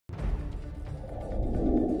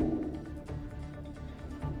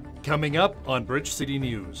Coming up on Bridge City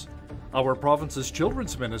News, our province's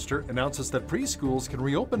children's minister announces that preschools can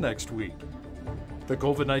reopen next week. The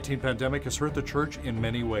COVID-19 pandemic has hurt the church in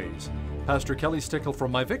many ways. Pastor Kelly Stickle from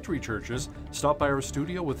My Victory Churches stopped by our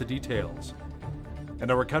studio with the details. And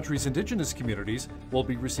our country's Indigenous communities will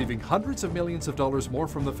be receiving hundreds of millions of dollars more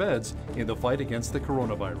from the feds in the fight against the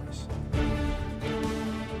coronavirus.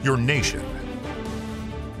 Your nation,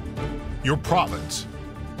 your province,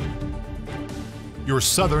 your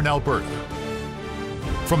southern Alberta.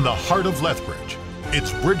 From the heart of Lethbridge,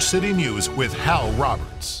 it's Bridge City News with Hal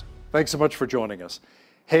Roberts. Thanks so much for joining us.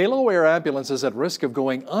 Halo Air Ambulance is at risk of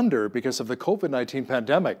going under because of the COVID-19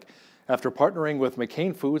 pandemic. After partnering with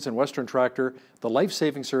McCain Foods and Western Tractor, the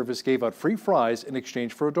life-saving service gave out free fries in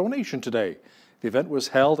exchange for a donation today. The event was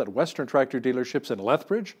held at Western Tractor dealerships in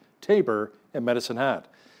Lethbridge, Taber, and Medicine Hat.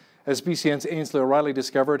 As BCN's Ainsley O'Reilly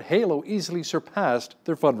discovered, Halo easily surpassed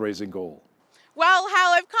their fundraising goal. Well,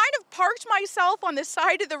 Hal, I've kind of parked myself on the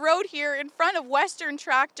side of the road here in front of Western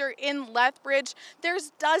Tractor in Lethbridge.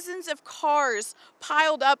 There's dozens of cars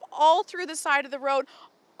piled up all through the side of the road,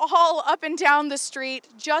 all up and down the street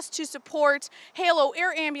just to support Halo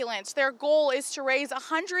Air Ambulance. Their goal is to raise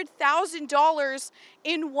 $100,000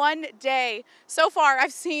 in one day. So far,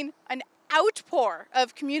 I've seen an outpour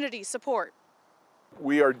of community support.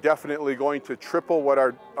 We are definitely going to triple what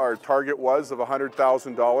our target was of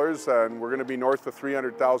 $100,000, and we're going to be north of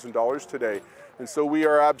 $300,000 today. And so we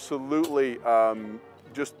are absolutely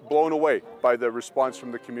just blown away by the response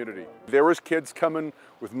from the community. There was kids coming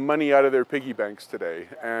with money out of their piggy banks today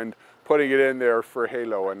and putting it in there for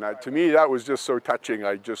Halo, and to me that was just so touching.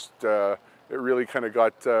 I just it really kind of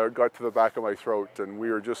got to the back of my throat, and we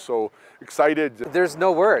were just so excited. There's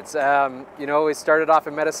no words. You know, we started off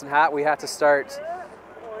in Medicine Hat. We had to start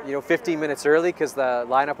 15 minutes early because the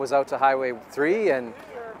lineup was out to Highway 3, and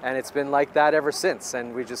it's been like that ever since.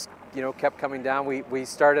 And we just kept coming down. We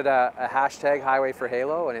started a hashtag Highway for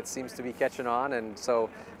Halo, and it seems to be catching on. And so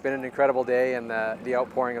it's been an incredible day, and the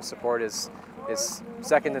outpouring of support is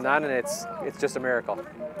second to none, and it's just a miracle.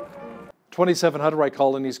 27 Hutterite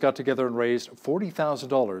colonies got together and raised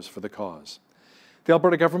 $40,000 for the cause. The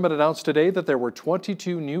Alberta government announced today that there were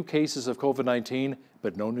 22 new cases of COVID-19,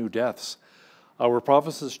 but no new deaths. Our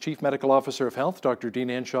province's Chief Medical Officer of Health, Dr. Dean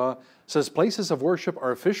Henshaw, says places of worship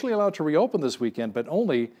are officially allowed to reopen this weekend, but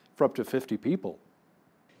only for up to 50 people.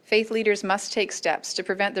 Faith leaders must take steps to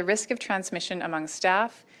prevent the risk of transmission among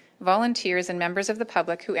staff, volunteers, and members of the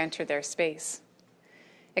public who enter their space.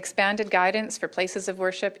 Expanded guidance for places of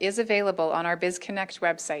worship is available on our BizConnect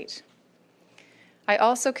website. I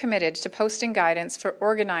also committed to posting guidance for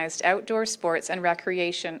organized outdoor sports and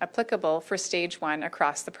recreation applicable for Stage 1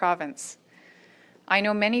 across the province. I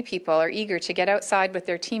know many people are eager to get outside with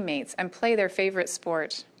their teammates and play their favorite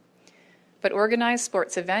sport. But organized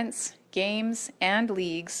sports events, games, and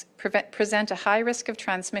leagues present a high risk of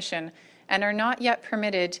transmission and are not yet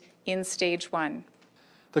permitted in Stage 1.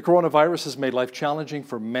 The coronavirus has made life challenging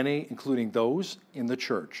for many, including those in the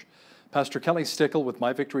church. Pastor Kelly Stickle with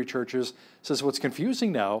My Victory Churches says what's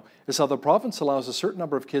confusing now is how the province allows a certain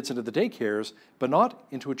number of kids into the daycares, but not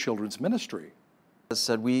into a children's ministry. As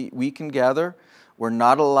said, we can gather. We're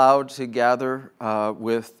not allowed to gather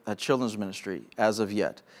with a children's ministry as of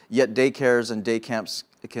yet. Yet daycares and day camps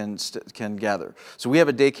can gather. So we have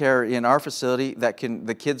a daycare in our facility that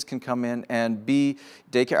the kids can come in and be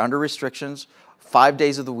daycare under restrictions 5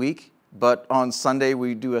 days of the week, but on Sunday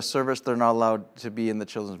we do a service. They're not allowed to be in the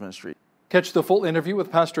children's ministry. Catch the full interview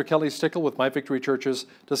with Pastor Kelly Stickle with My Victory Churches,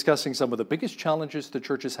 discussing some of the biggest challenges the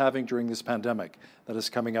church is having during this pandemic. That is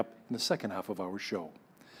coming up in the second half of our show.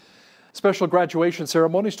 Special graduation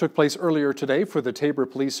ceremonies took place earlier today for the Taber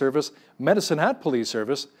Police Service, Medicine Hat Police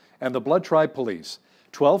Service, and the Blood Tribe Police.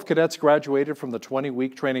 12 cadets graduated from the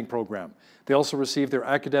 20-week training program. They also received their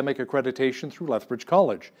academic accreditation through Lethbridge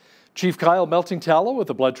College. Chief Kyle Melting-Tallow with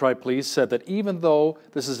the Blood Tribe Police said that even though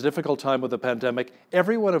this is a difficult time with the pandemic,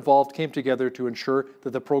 everyone involved came together to ensure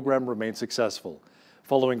that the program remained successful.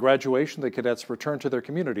 Following graduation, the cadets returned to their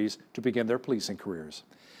communities to begin their policing careers.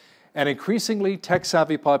 An increasingly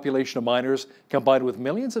tech-savvy population of minors, combined with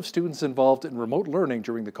millions of students involved in remote learning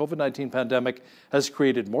during the COVID-19 pandemic, has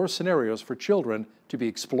created more scenarios for children to be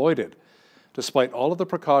exploited. Despite all of the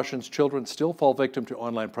precautions, children still fall victim to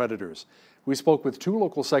online predators. We spoke with 2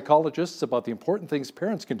 local psychologists about the important things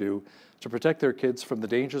parents can do to protect their kids from the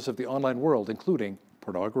dangers of the online world, including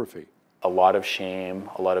pornography. A lot of shame,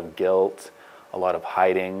 a lot of guilt, a lot of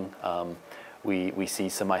hiding. We see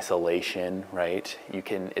some isolation, right?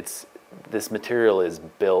 This material is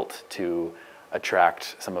built to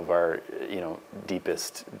attract some of our,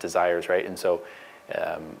 deepest desires, right? And so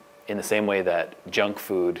in the same way that junk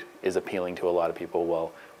food is appealing to a lot of people,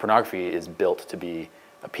 well, pornography is built to be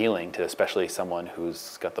appealing to especially someone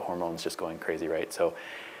who's got the hormones just going crazy, right? So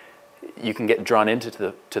you can get drawn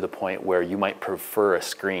into to the point where you might prefer a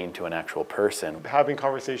screen to an actual person. Having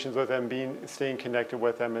conversations with them, staying connected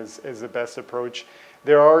with them is the best approach.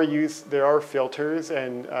 There are filters,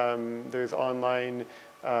 and there's online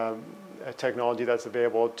technology that's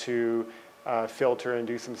available to filter and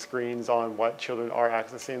do some screens on what children are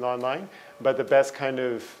accessing online. But the best kind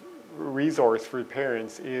of resource for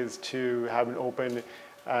parents is to have an open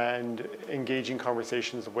and engaging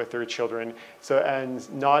conversations with their children. So, and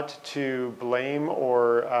not to blame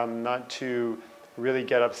or not to really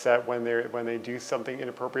get upset when they do something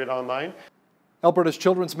inappropriate online. Alberta's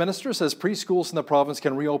Children's Minister says preschools in the province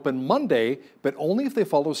can reopen Monday, but only if they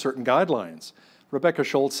follow certain guidelines. Rebecca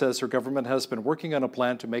Schultz says her government has been working on a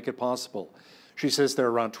plan to make it possible. She says there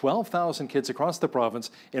are around 12,000 kids across the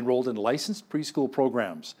province enrolled in licensed preschool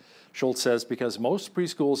programs. Schultz says because most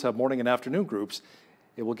preschools have morning and afternoon groups,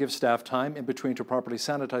 it will give staff time in between to properly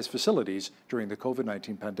sanitize facilities during the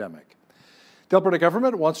COVID-19 pandemic. The Alberta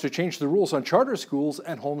government wants to change the rules on charter schools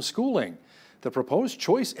and homeschooling. The proposed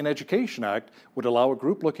Choice in Education Act would allow a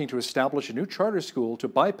group looking to establish a new charter school to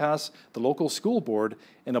bypass the local school board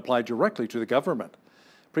and apply directly to the government.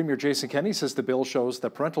 Premier Jason Kenney says the bill shows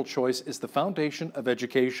that parental choice is the foundation of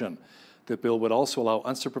education. The bill would also allow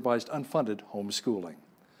unsupervised, unfunded homeschooling.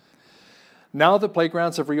 Now that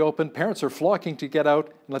playgrounds have reopened, parents are flocking to get out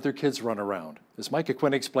and let their kids run around. As Micah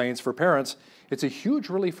Quinn explains, for parents, it's a huge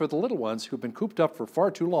relief for the little ones who've been cooped up for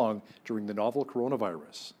far too long during the novel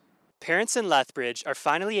coronavirus. Parents in Lethbridge are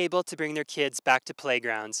finally able to bring their kids back to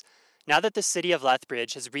playgrounds now that the city of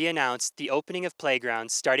Lethbridge has re-announced the opening of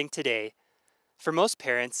playgrounds starting today. For most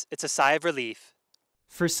parents, it's a sigh of relief.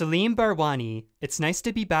 For Salim Barwani, it's nice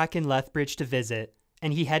to be back in Lethbridge to visit,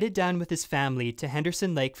 and he headed down with his family to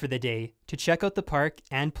Henderson Lake for the day to check out the park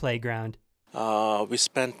and playground. We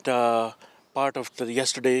spent part of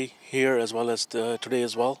yesterday here as well as today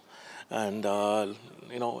as well, and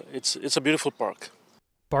it's a beautiful park.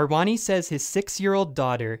 Barwani says his 6-year-old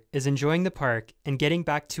daughter is enjoying the park and getting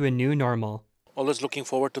back to a new normal. Always looking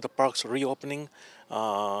forward to the park's reopening.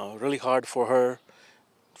 Really hard for her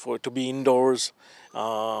to be indoors.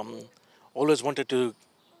 Always wanted to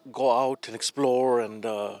go out and explore, and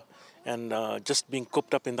just being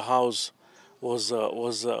cooped up in the house was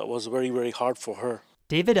very, very hard for her.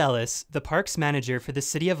 David Ellis, the parks manager for the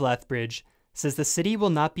city of Lethbridge, says the city will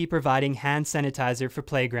not be providing hand sanitizer for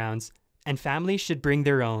playgrounds, and families should bring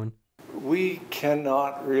their own. We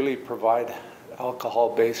cannot really provide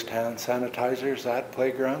alcohol-based hand sanitizers at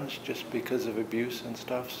playgrounds just because of abuse and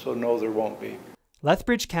stuff, so no, there won't be.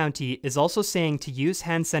 Lethbridge County is also saying to use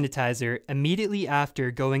hand sanitizer immediately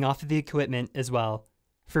after going off of the equipment as well.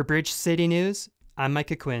 For Bridge City News, I'm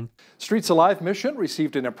Micah Quinn. Streets Alive Mission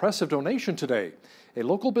received an impressive donation today. A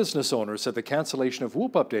local business owner said the cancellation of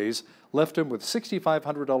Whoop Up Days left him with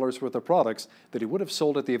 $6,500 worth of products that he would have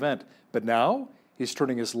sold at the event. But now, he's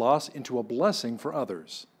turning his loss into a blessing for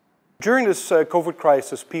others. During this COVID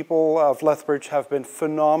crisis, people of Lethbridge have been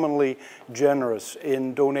phenomenally generous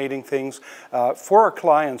in donating things for our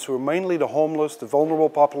clients, who are mainly the homeless, the vulnerable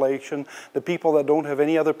population, the people that don't have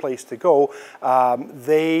any other place to go.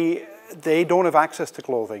 They don't have access to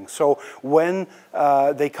clothing. So when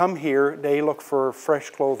they come here, they look for fresh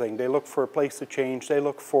clothing. They look for a place to change. They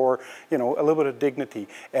look for, a little bit of dignity.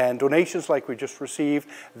 And donations like we just received,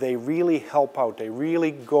 they really help out. They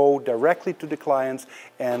really go directly to the clients,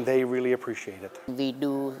 and they really appreciate it. We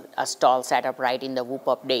do a stall setup right in the Whoop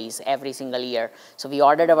Up Days every single year. So we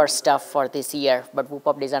ordered our stuff for this year, but Whoop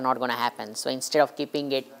Up Days are not going to happen. So instead of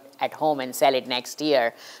keeping it at home and sell it next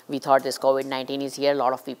year, we thought this COVID-19 is here, a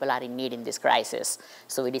lot of people are in need in this crisis.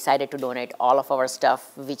 So we decided to donate all of our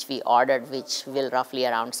stuff, which we ordered, which will roughly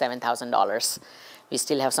around $7,000. We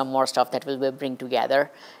still have some more stuff that we'll bring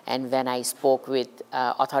together. And when I spoke with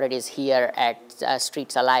authorities here at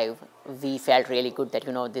Streets Alive, we felt really good that,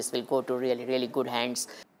 this will go to really, really good hands.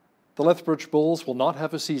 The Lethbridge Bulls will not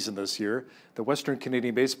have a season this year. The Western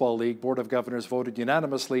Canadian Baseball League Board of Governors voted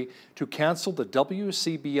unanimously to cancel the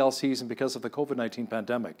WCBL season because of the COVID-19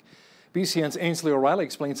 pandemic. BCN's Ainsley O'Reilly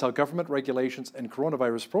explains how government regulations and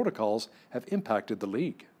coronavirus protocols have impacted the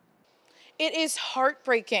league. It is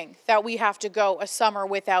heartbreaking that we have to go a summer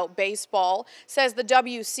without baseball, says the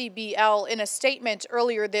WCBL in a statement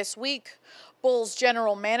earlier this week. Bulls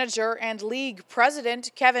general manager and league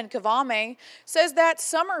president Kevin Kavame says that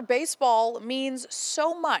summer baseball means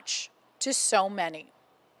so much to so many.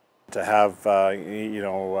 To have,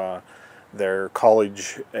 their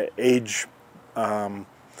college age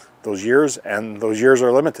those years, and those years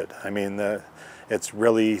are limited. I mean, it's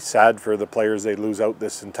really sad for the players. They lose out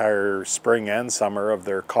this entire spring and summer of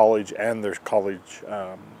their college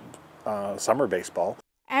summer baseball.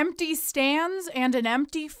 Empty stands and an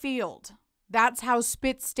empty field. That's how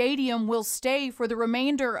Spitz Stadium will stay for the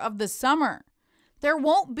remainder of the summer. There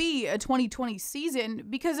won't be a 2020 season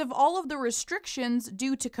because of all of the restrictions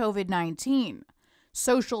due to COVID-19.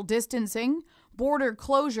 Social distancing, border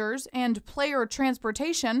closures, and player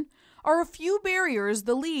transportation are a few barriers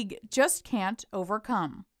the league just can't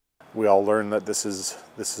overcome. We all learn that this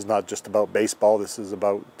is not just about baseball. This is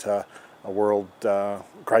about a world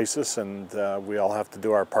crisis, and we all have to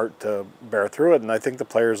do our part to bear through it, and I think the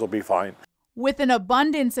players will be fine. With an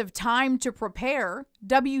abundance of time to prepare,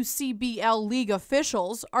 WCBL league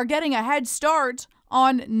officials are getting a head start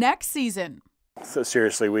on next season. So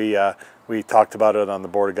seriously, we talked about it on the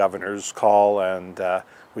Board of Governors call, and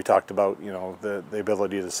we talked about, you know, the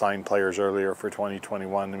ability to sign players earlier for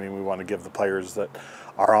 2021. I mean, we want to give the players that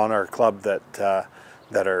are on our club that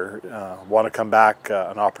want to come back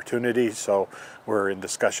an opportunity. So we're in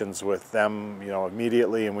discussions with them, you know,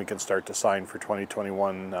 immediately, and we can start to sign for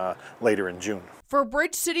 2021 later in June. For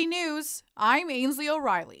Bridge City News, I'm Ainsley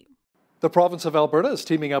O'Reilly. The province of Alberta is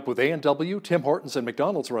teaming up with A&W, Tim Hortons, and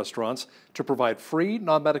McDonald's restaurants to provide free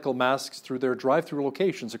non-medical masks through their drive-through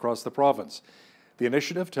locations across the province. The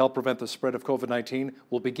initiative to help prevent the spread of COVID-19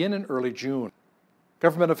 will begin in early June.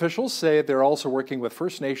 Government officials say they're also working with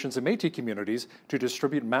First Nations and Métis communities to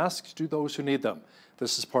distribute masks to those who need them.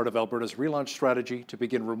 This is part of Alberta's relaunch strategy to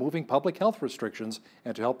begin removing public health restrictions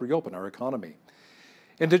and to help reopen our economy.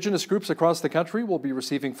 Indigenous groups across the country will be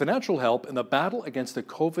receiving financial help in the battle against the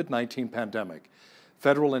COVID-19 pandemic.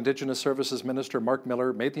 Federal Indigenous Services Minister Mark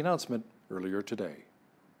Miller made the announcement earlier today.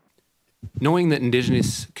 Knowing that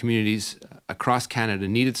Indigenous communities across Canada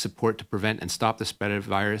needed support to prevent and stop the spread of the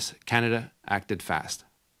virus, Canada acted fast.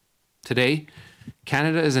 Today,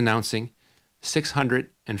 Canada is announcing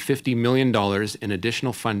 $650 million in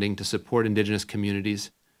additional funding to support Indigenous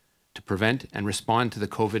communities to prevent and respond to the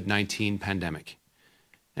COVID-19 pandemic,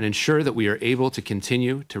 and ensure that we are able to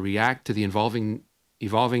continue to react to the evolving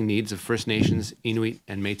needs of First Nations, Inuit,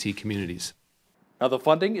 and Métis communities. Now, the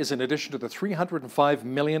funding is in addition to the $305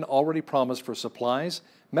 million already promised for supplies,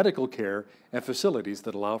 medical care, and facilities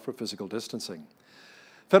that allow for physical distancing.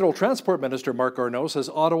 Federal Transport Minister Marc Garneau says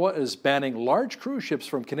Ottawa is banning large cruise ships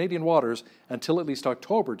from Canadian waters until at least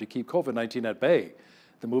October to keep COVID-19 at bay.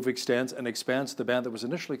 The move extends and expands the ban that was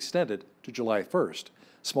initially extended to July 1st.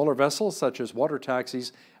 Smaller vessels, such as water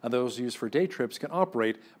taxis and those used for day trips, can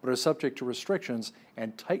operate but are subject to restrictions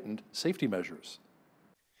and tightened safety measures.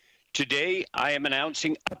 Today, I am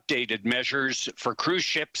announcing updated measures for cruise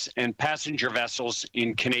ships and passenger vessels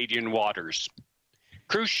in Canadian waters.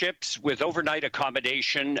 Cruise ships with overnight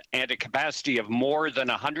accommodation and a capacity of more than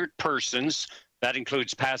 100 persons, that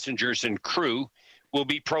includes passengers and crew, will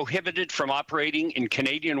be prohibited from operating in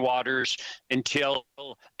Canadian waters until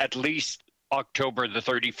at least October the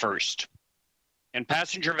 31st. And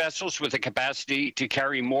passenger vessels with a capacity to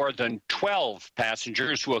carry more than 12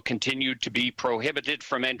 passengers will continue to be prohibited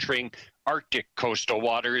from entering Arctic coastal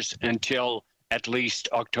waters until at least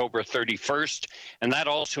October 31st. And that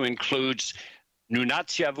also includes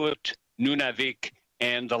Nunatsiavut, Nunavik,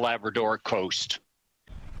 and the Labrador coast.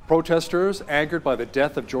 Protesters, angered by the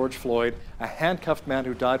death of George Floyd, a handcuffed man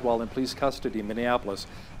who died while in police custody in Minneapolis,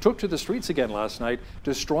 took to the streets again last night,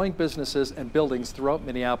 destroying businesses and buildings throughout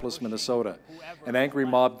Minneapolis, Minnesota. An angry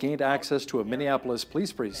mob gained access to a Minneapolis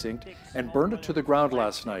police precinct and burned it to the ground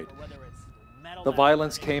last night. The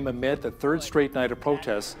violence came amid the third straight night of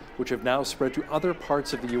protests, which have now spread to other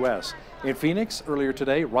parts of the U.S. In Phoenix, earlier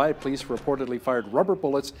today, riot police reportedly fired rubber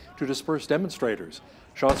bullets to disperse demonstrators.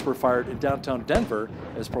 Shots were fired in downtown Denver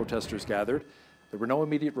as protesters gathered. There were no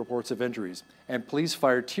immediate reports of injuries, and police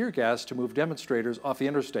fired tear gas to move demonstrators off the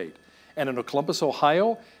interstate. And in Columbus,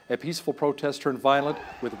 Ohio, a peaceful protest turned violent,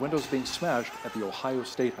 with windows being smashed at the Ohio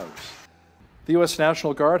State House. The U.S.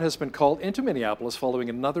 National Guard has been called into Minneapolis following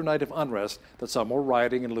another night of unrest that saw more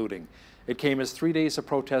rioting and looting. It came as 3 days of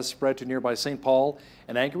protests spread to nearby St. Paul,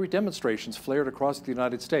 and angry demonstrations flared across the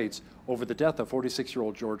United States over the death of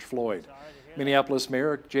 46-year-old George Floyd. Minneapolis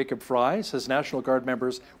Mayor Jacob Fry says National Guard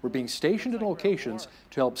members were being stationed in locations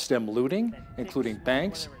to help stem looting, including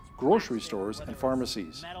banks, grocery stores, and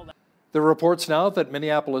pharmacies. There are reports now that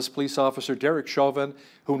Minneapolis police officer Derek Chauvin,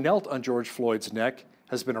 who knelt on George Floyd's neck,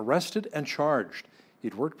 has been arrested and charged.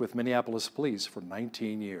 He'd worked with Minneapolis police for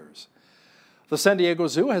 19 years. The San Diego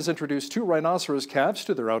Zoo has introduced 2 rhinoceros calves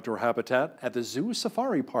to their outdoor habitat at the Zoo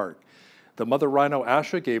Safari Park. The mother rhino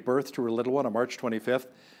Asha gave birth to her little one on March 25th,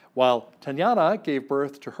 while Tanyana gave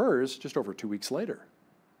birth to hers just over 2 weeks later.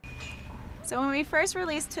 So when we first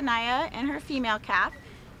released Tanaya and her female calf,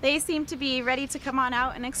 they seemed to be ready to come on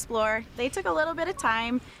out and explore. They took a little bit of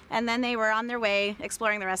time, and then they were on their way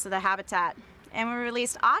exploring the rest of the habitat. And when we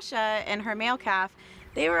released Asha and her male calf,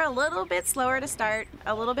 they were a little bit slower to start,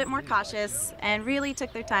 a little bit more cautious, and really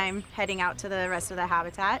took their time heading out to the rest of the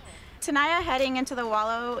habitat. Tanaya heading into the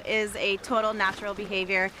wallow is a total natural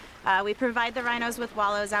behavior. We provide the rhinos with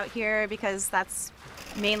wallows out here because that's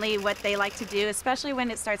mainly what they like to do, especially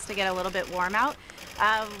when it starts to get a little bit warm out.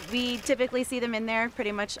 We typically see them in there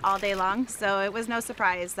pretty much all day long, so it was no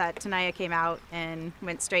surprise that Tanaya came out and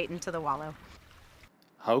went straight into the wallow.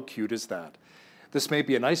 How cute is that? This may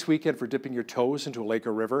be a nice weekend for dipping your toes into a lake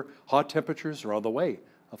or river. Hot temperatures are on the way.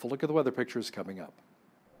 A full look at the weather pictures coming up.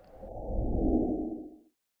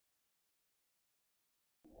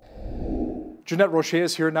 Jeanette Rocher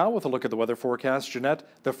is here now with a look at the weather forecast. Jeanette,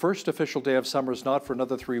 the first official day of summer is not for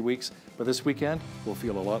another 3 weeks, but this weekend will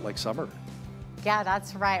feel a lot like summer. Yeah,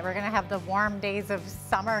 that's right. We're going to have the warm days of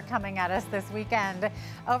summer coming at us this weekend.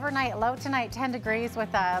 Overnight low tonight, 10 degrees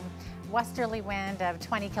with a westerly wind of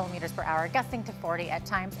 20 kilometers per hour, gusting to 40 at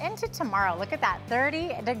times. Into tomorrow, look at that,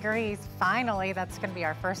 30 degrees. Finally, that's going to be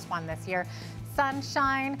our first one this year.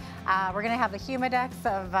 Sunshine. We're going to have the humidex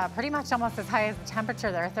of pretty much almost as high as the temperature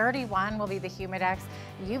there. 31 will be the humidex.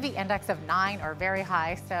 UV index of 9 or very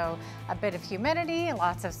high, so a bit of humidity,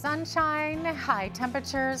 lots of sunshine, high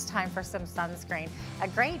temperatures, time for some sunscreen. A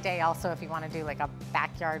great day also if you want to do like a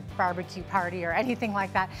backyard barbecue party or anything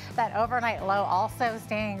like that. That overnight low also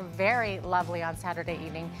staying very lovely on Saturday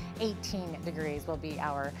evening. 18 degrees will be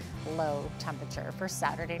our low temperature for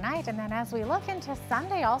Saturday night. And then as we look into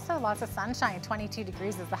Sunday, also lots of sunshine. 22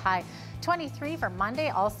 degrees is the high. 23 for Monday,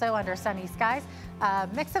 also under sunny skies.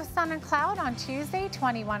 Mix of sun and cloud on Tuesday.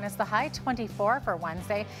 21 is the high. 24 for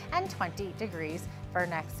Wednesday, and 20 degrees for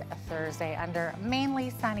next Thursday under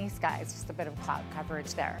mainly sunny skies. Just a bit of cloud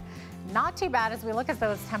coverage there. Not too bad as we look at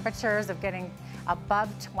those temperatures of getting above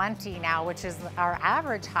 20 now, which is our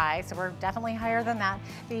average high, so we're definitely higher than that.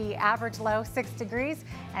 The average low, 6 degrees,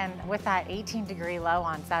 and with that 18-degree low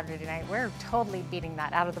on Saturday night, we're totally beating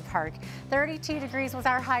that out of the park. 32 degrees was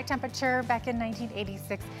our high temperature back in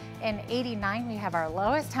 1986. In 89, we have our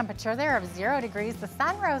lowest temperature there of 0 degrees. The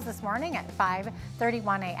sun rose this morning at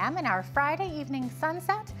 5:31 a.m. and our Friday evening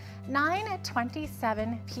sunset,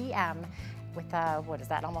 9:27 p.m. with what is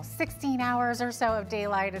that, almost 16 hours or so of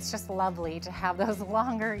daylight. It's just lovely to have those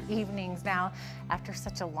longer evenings now after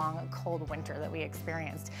such a long, cold winter that we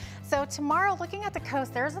experienced. So tomorrow, looking at the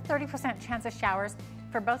coast, there's a 30% chance of showers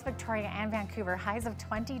for both Victoria and Vancouver, highs of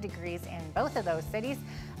 20 degrees in both of those cities.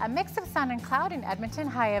 A mix of sun and cloud in Edmonton,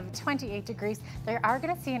 high of 28 degrees. They are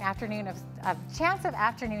going to see an afternoon of chance of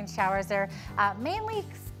afternoon showers there, mainly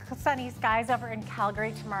sunny skies over in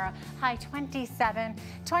Calgary tomorrow, high 27.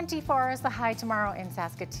 24 is the high tomorrow in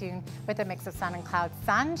Saskatoon with a mix of sun and cloud.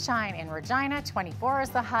 Sunshine in Regina, 24 is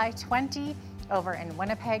the high. 20 over in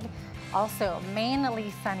Winnipeg. Also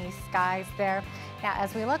mainly sunny skies there. Now,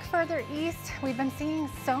 as we look further east, we've been seeing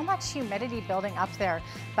so much humidity building up there,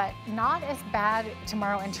 but not as bad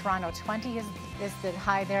tomorrow in Toronto. 20 is the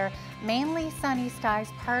high there. Mainly sunny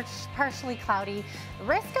skies, partially cloudy.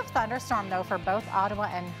 Risk of thunderstorm, though, for both Ottawa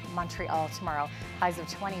and Montreal tomorrow. Highs of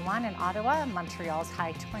 21 in Ottawa, Montreal's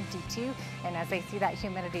high 22. And as they see that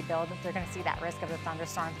humidity build, they're going to see that risk of the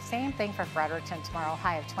thunderstorm. Same thing for Fredericton tomorrow,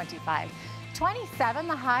 high of 25. 27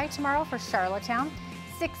 the high tomorrow for Charlottetown.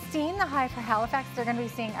 16 the high for Halifax. They're going to be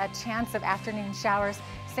seeing a chance of afternoon showers.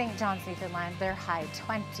 St. John's, Newfoundland, their high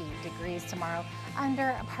 20 degrees tomorrow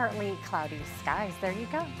under partly cloudy skies. There you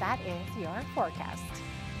go. That is your forecast.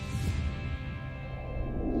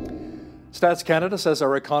 Stats Canada says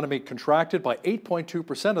our economy contracted by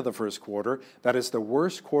 8.2% of the first quarter. That is the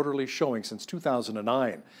worst quarterly showing since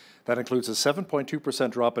 2009. That includes a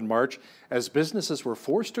 7.2% drop in March as businesses were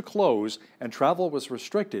forced to close and travel was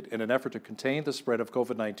restricted in an effort to contain the spread of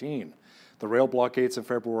COVID-19. The rail blockades in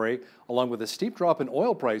February, along with a steep drop in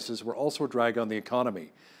oil prices, were also a drag on the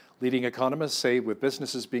economy. Leading economists say with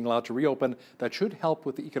businesses being allowed to reopen, that should help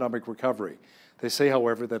with the economic recovery. They say,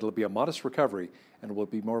 however, that it'll be a modest recovery and will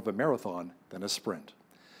be more of a marathon than a sprint.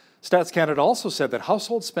 Stats Canada also said that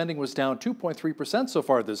household spending was down 2.3% so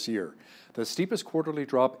far this year, the steepest quarterly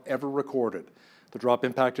drop ever recorded. The drop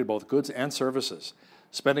impacted both goods and services.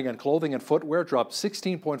 Spending on clothing and footwear dropped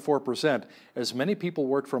 16.4% as many people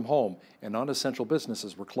worked from home and non-essential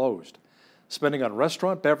businesses were closed. Spending on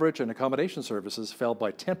restaurant, beverage, and accommodation services fell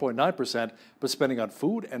by 10.9%, but spending on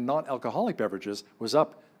food and non-alcoholic beverages was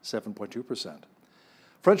up 7.2%.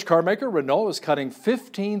 French carmaker Renault is cutting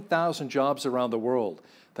 15,000 jobs around the world.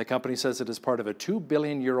 The company says it is part of a €2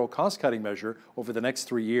 billion cost-cutting measure over the next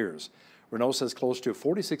 3 years. Renault says close to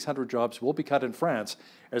 4,600 jobs will be cut in France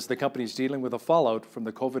as the company is dealing with the fallout from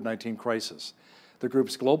the COVID-19 crisis. The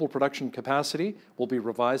group's global production capacity will be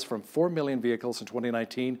revised from 4 million vehicles in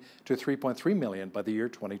 2019 to 3.3 million by the year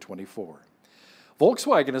 2024.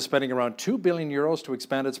 Volkswagen is spending around €2 billion to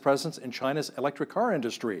expand its presence in China's electric car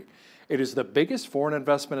industry. It is the biggest foreign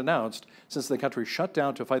investment announced since the country shut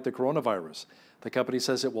down to fight the coronavirus. The company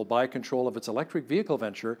says it will buy control of its electric vehicle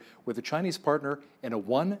venture with a Chinese partner in a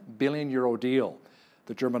 €1 billion deal.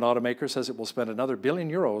 The German automaker says it will spend another €1 billion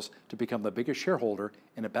to become the biggest shareholder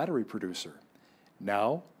in a battery producer.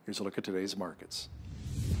 Now, here's a look at today's markets.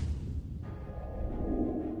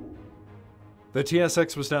 The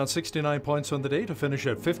TSX was down 69 points on the day to finish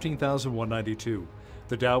at 15,192.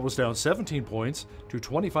 The Dow was down 17 points to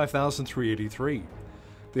 25,383.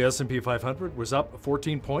 The S&P 500 was up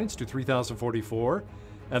 14 points to 3,044,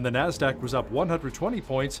 and the Nasdaq was up 120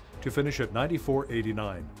 points to finish at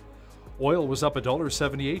 94.89. Oil was up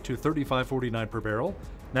 $1.78 to $35.49 per barrel.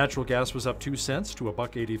 Natural gas was up 2 cents to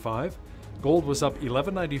 $1.85. Gold was up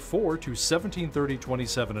 $11.94 to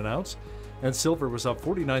 $17.30.27 an ounce, and silver was up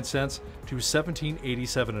 49 cents to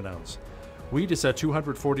 $17.87 an ounce. Wheat is at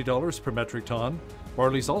 $240 per metric ton.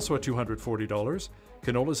 Barley's also at $240.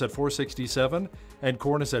 Canola's at $4.67, and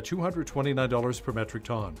corn is at $229 per metric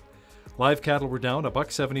ton. Live cattle were down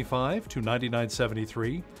 $1.75 to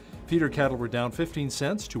 $99.73. Feeder cattle were down 15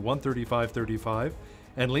 cents to $135.35,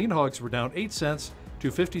 and lean hogs were down 8 cents to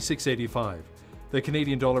 $56.85. The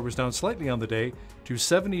Canadian dollar was down slightly on the day to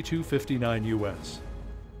 72.59 US.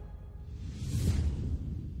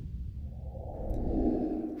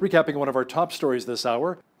 Recapping one of our top stories this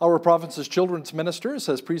hour, our province's children's minister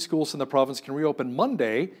says preschools in the province can reopen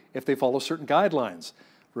Monday if they follow certain guidelines.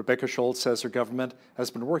 Rebecca Schultz says her government has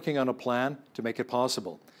been working on a plan to make it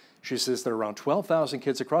possible. She says there are around 12,000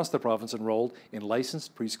 kids across the province enrolled in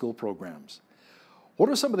licensed preschool programs. What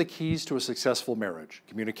are some of the keys to a successful marriage?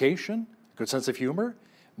 Communication, a good sense of humor,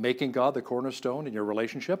 making God the cornerstone in your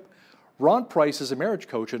relationship? Ron Price is a marriage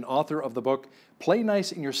coach and author of the book Play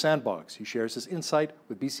Nice in Your Sandbox. He shares his insight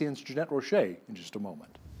with BCN's Jeanette Roche in just a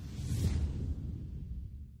moment.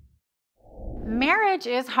 Marriage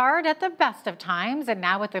is hard at the best of times, and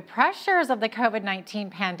now with the pressures of the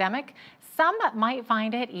COVID-19 pandemic, some might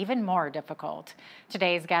find it even more difficult.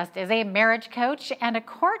 Today's guest is a marriage coach and a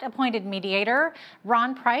court-appointed mediator.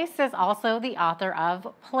 Ron Price is also the author of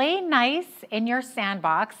Play Nice in Your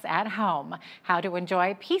Sandbox at Home, How to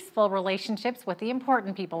Enjoy Peaceful Relationships with the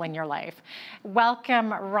Important People in Your Life.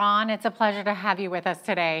 Welcome, Ron. It's a pleasure to have you with us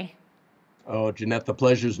today. Oh, Jeanette, the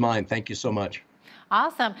pleasure's mine. Thank you so much.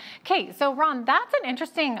 Awesome. Okay, so Ron, that's an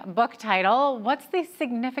interesting book title. What's the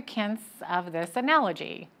significance of this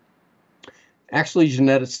analogy? Actually,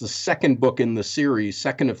 Jeanette, it's the second book in the series,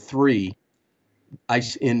 second of 3.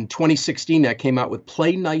 In 2016, I came out with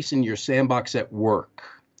Play Nice in Your Sandbox at Work.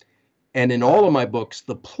 And in all of my books,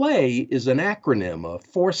 the play is an acronym, a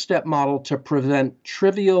 4-step model to prevent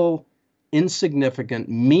trivial, insignificant,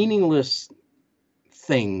 meaningless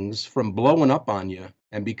things from blowing up on you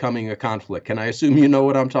and becoming a conflict. Can I assume you know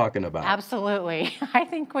what I'm talking about? Absolutely. I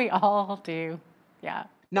think we all do. Yeah.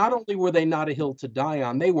 Not only were they not a hill to die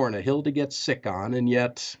on, they weren't a hill to get sick on, and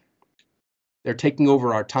yet they're taking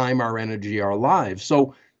over our time, our energy, our lives.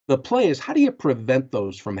 So the play is, how do you prevent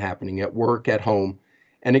those from happening at work, at home?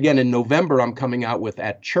 And again, in November, I'm coming out with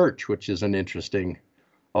At Church, which is a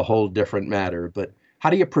whole different matter. But how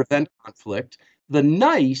do you prevent conflict? The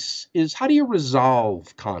nice is, how do you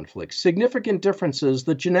resolve conflict? Significant differences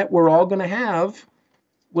that, Jeanette, we're all going to have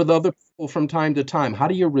with other people from time to time. How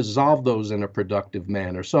do you resolve those in a productive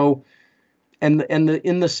manner? So, in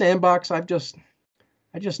the sandbox, I just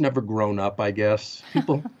never grown up, I guess.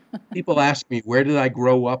 People ask me, where did I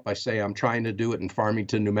grow up? I say, I'm trying to do it in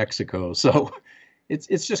Farmington, New Mexico. So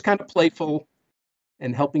it's just kind of playful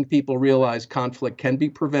and helping people realize conflict can be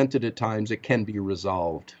prevented at times. It can be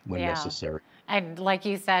resolved when necessary. And like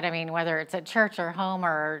you said, I mean, whether it's at church or home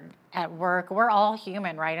or at work, we're all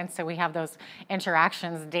human, right? And so we have those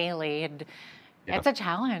interactions daily. And it's a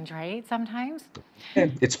challenge, right? Sometimes.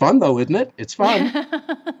 It's fun, though, isn't it? It's fun.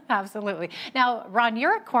 Absolutely. Now, Ron,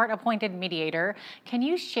 you're a court-appointed mediator. Can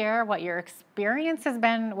you share what your experience has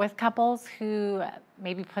been with couples who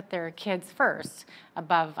maybe put their kids first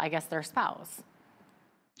above, I guess, their spouse?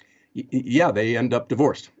 Yeah, they end up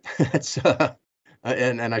divorced. That's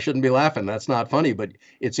and I shouldn't be laughing. That's not funny, but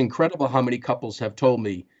it's incredible how many couples have told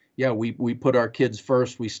me, yeah, we put our kids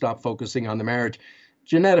first. We stopped focusing on the marriage.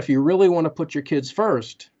 Jeanette, if you really want to put your kids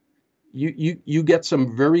first, You get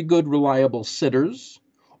some very good, reliable sitters,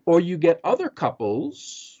 or you get other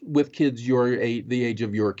couples with kids the age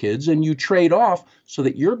of your kids, and you trade off so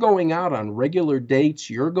that you're going out on regular dates,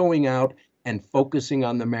 you're going out and focusing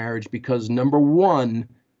on the marriage because number one,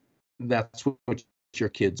 that's what your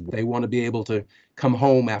kids, they want to be able to come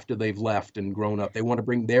home after they've left and grown up. They want to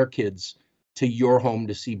bring their kids to your home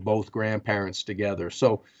to see both grandparents together.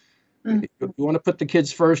 So you want to put the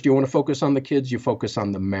kids first, you want to focus on the kids, you focus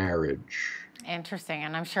on the marriage. Interesting.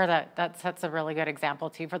 And I'm sure that sets a really good example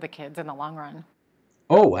too for the kids in the long run.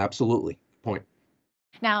 Oh, absolutely. Point.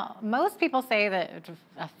 Now, most people say that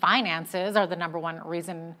finances are the #1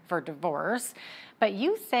 reason for divorce, but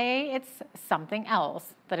you say it's something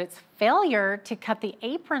else, that it's failure to cut the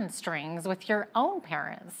apron strings with your own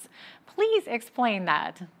parents. Please explain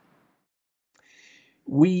that.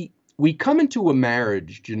 We come into a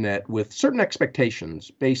marriage, Jeanette, with certain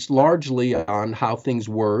expectations based largely on how things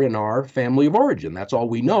were in our family of origin. That's all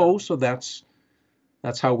we know, so that's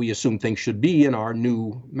how we assume things should be in our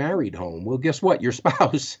new married home. Well, guess what? Your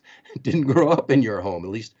spouse didn't grow up in your home. At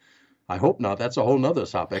least, I hope not. That's a whole nother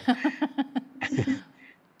topic.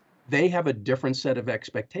 They have a different set of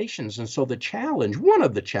expectations. And so one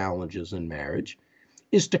of the challenges in marriage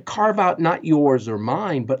is to carve out not yours or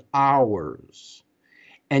mine, but ours.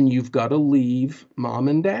 And you've got to leave mom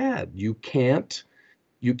and dad. You can't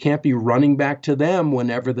be running back to them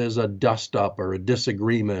whenever there's a dust up or a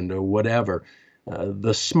disagreement or whatever.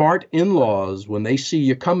 The smart in-laws, when they see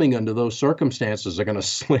you coming under those circumstances, are going to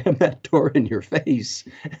slam that door in your face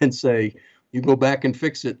and say, you go back and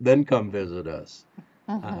fix it, then come visit us.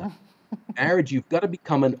 Marriage, you've got to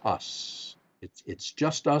become an us. It's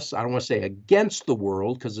just us. I don't want to say against the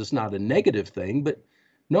world because it's not a negative thing, but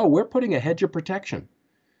no, we're putting a hedge of protection.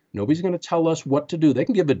 Nobody's going to tell us what to do. They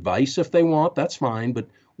can give advice if they want, that's fine, but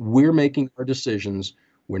we're making our decisions.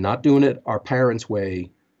 We're not doing it our parents'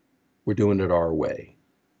 way. We're doing it our way.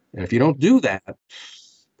 And if you don't do that,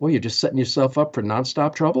 boy, you're just setting yourself up for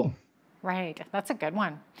nonstop trouble. Right. That's a good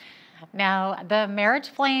one. Now, the marriage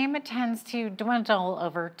flame tends to dwindle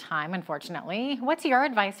over time, unfortunately. What's your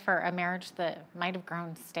advice for a marriage that might have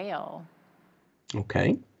grown stale?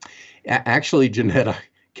 Okay. Actually, Jeanette,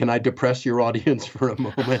 can I depress your audience for a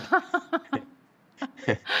moment?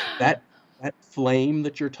 That flame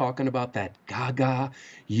that you're talking about, that gaga,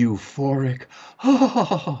 euphoric,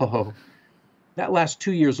 that lasts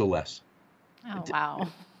 2 years or less. Oh, wow.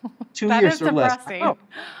 2 That years is or less. depressing.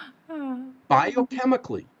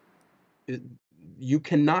 Biochemically, you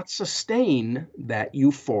cannot sustain that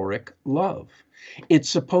euphoric love. It's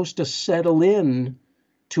supposed to settle in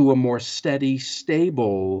to a more steady,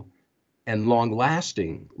 stable, and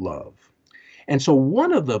long-lasting love. And so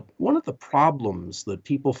one of the problems that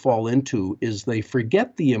people fall into is they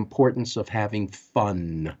forget the importance of having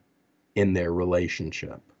fun in their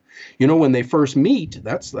relationship. You know, when they first meet,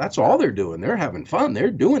 that's all they're doing. They're having fun.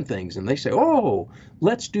 They're doing things, and they say, "Oh,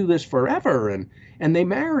 let's do this forever," and they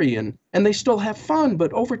marry and they still have fun.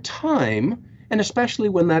 But over time, and especially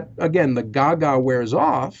when the gaga wears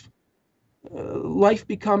off, life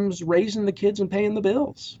becomes raising the kids and paying the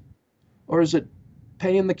bills. Or is it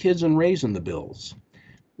paying the kids and raising the bills?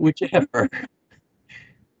 Whichever.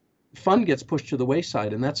 Fun gets pushed to the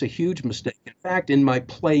wayside, and that's a huge mistake. In fact, in my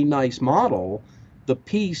play nice model, the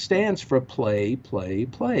P stands for play, play,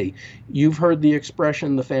 play. You've heard the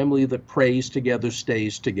expression, the family that prays together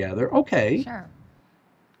stays together. Okay. Sure.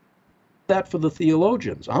 That for the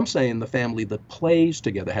theologians. I'm saying the family that plays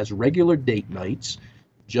together, has regular date nights,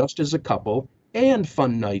 just as a couple, and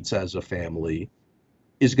fun nights as a family,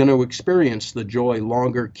 is going to experience the joy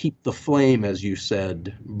longer, keep the flame, as you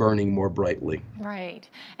said, burning more brightly. Right.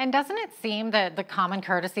 And doesn't it seem that the common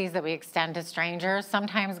courtesies that we extend to strangers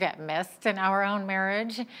sometimes get missed in our own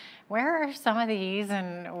marriage? Where are some of these,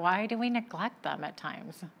 and why do we neglect them at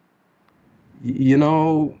times? You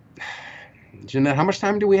know, Jeanette, how much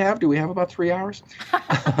time do we have? Do we have about 3 hours?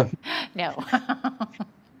 No.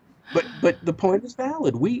 But the point is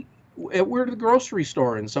valid. We're at the grocery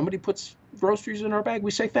store and somebody puts groceries in our bag, we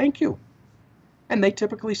say thank you. And they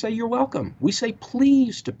typically say you're welcome. We say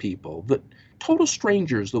please to people, total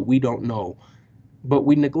strangers that we don't know, but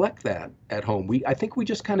we neglect that at home. I think we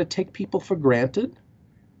just kind of take people for granted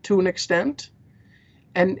to an extent.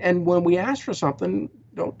 And when we ask for something,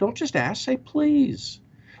 don't just ask, say please.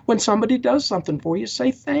 When somebody does something for you,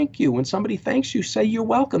 say thank you. When somebody thanks you, say you're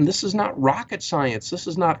welcome. This is not rocket science. This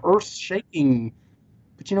is not earth-shaking.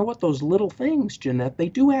 But you know what? Those little things, Jeanette, they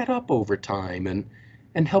do add up over time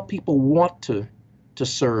and help people want to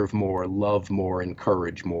serve more, love more,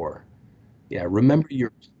 encourage more. Yeah, remember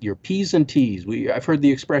your P's and T's. I've heard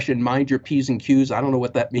the expression "mind your P's and Q's." I don't know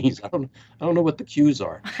what that means. I don't know what the Q's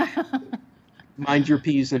are. Mind your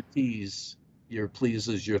P's and T's. Your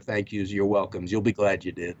pleases, your thank yous, your welcomes. You'll be glad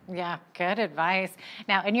you did. Yeah, good advice.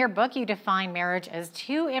 Now, in your book, you define marriage as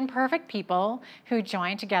two imperfect people who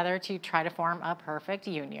join together to try to form a perfect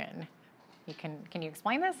union. Can you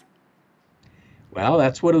explain this? Well,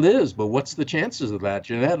 that's what it is. But what's the chances of that,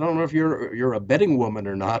 Jeanette? I don't know if you're a betting woman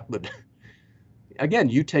or not, but again,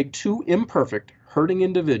 you take two imperfect, hurting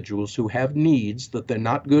individuals who have needs that they're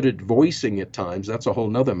not good at voicing at times. That's a whole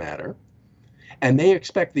nother matter. And they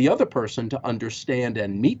expect the other person to understand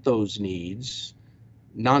and meet those needs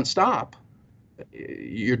nonstop.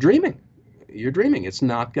 You're dreaming. You're dreaming. It's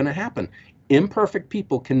not going to happen. Imperfect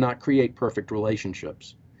people cannot create perfect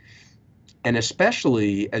relationships. And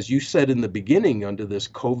especially, as you said in the beginning, under this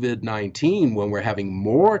COVID-19, when we're having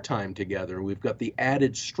more time together, we've got the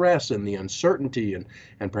added stress and the uncertainty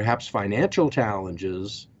and perhaps financial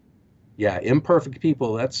challenges. Yeah, imperfect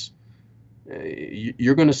people,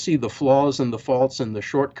 you're going to see the flaws and the faults and the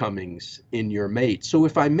shortcomings in your mate. So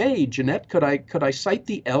if I may, Jeanette, could I cite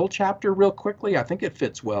the L chapter real quickly? I think it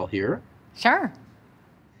fits well here. Sure.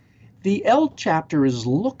 The L chapter is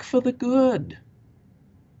look for the good.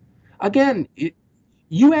 Again,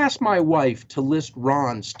 you ask my wife to list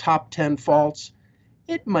Ron's top 10 faults,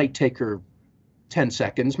 it might take her 10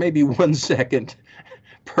 seconds, maybe 1 second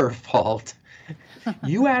per fault.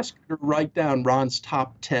 You ask her to write down Ron's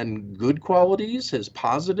top 10 good qualities, his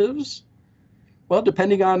positives. Well,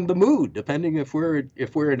 depending on the mood, depending if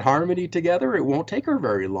we're in harmony together, it won't take her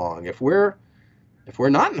very long. If we're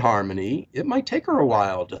not in harmony, it might take her a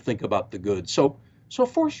while to think about the good. So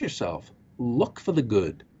force yourself. Look for the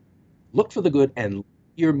good. Look for the good, and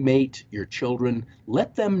your mate, your children,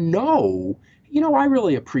 let them know, I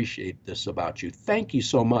really appreciate this about you. Thank you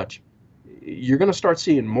so much. You're going to start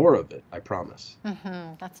seeing more of it, I promise.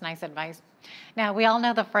 That's nice advice. Now, we all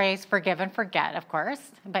know the phrase forgive and forget, of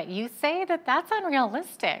course, but you say that that's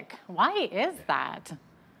unrealistic. Why is that?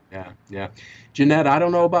 Yeah. Jeanette, I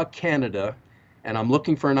don't know about Canada, and I'm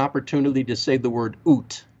looking for an opportunity to say the word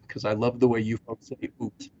oot, because I love the way you folks say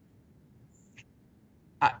oot.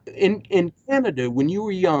 In Canada, when you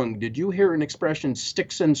were young, did you hear an expression,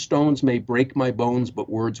 sticks and stones may break my bones, but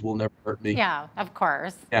words will never hurt me? Yeah, of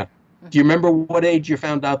course. Yeah. Do you remember what age you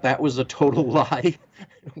found out that was a total lie?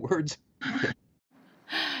 Words?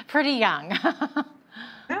 Pretty young.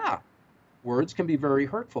 Yeah. Words can be very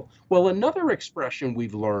hurtful. Well, another expression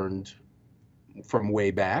we've learned from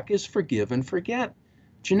way back is forgive and forget.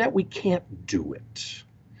 Jeanette, we can't do it.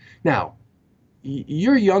 Now,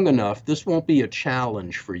 you're young enough, this won't be a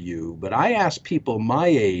challenge for you, but I ask people my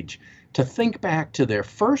age to think back to their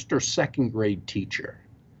first or second grade teacher.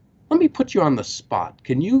 Let me put you on the spot.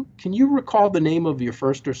 Can you recall the name of your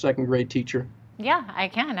first or second grade teacher? Yeah, I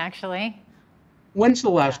can actually. When's the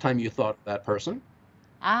last time you thought of that person?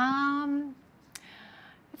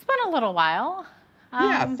 It's been a little while.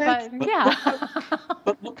 Yeah, thanks. But yeah.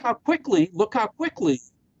 But look how quickly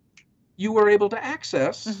you were able to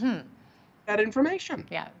access that information.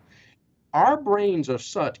 Yeah. Our brains are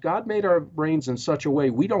such, God made our brains in such a way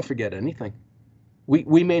we don't forget anything.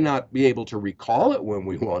 We may not be able to recall it when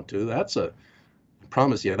we want to. I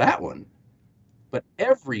promise you that one. But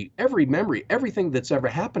every memory, everything that's ever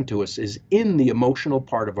happened to us is in the emotional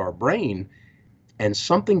part of our brain, and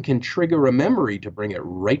something can trigger a memory to bring it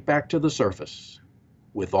right back to the surface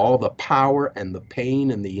with all the power and the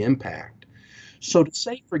pain and the impact. So to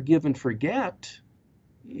say forgive and forget,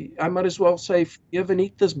 I might as well say forgive and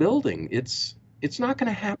eat this building. It's not going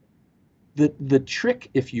to happen. The trick,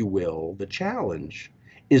 if you will, the challenge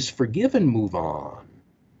is forgive and move on.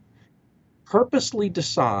 Purposely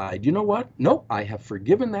decide, you know what? No, I have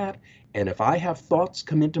forgiven that. And if I have thoughts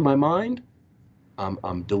come into my mind,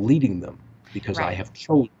 I'm deleting them because I have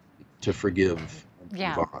chosen to forgive and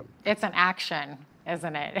move on. It's an action,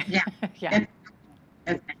 isn't it? Yeah. Yeah.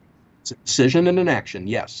 It's a decision and an action.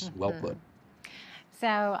 Yes, well put.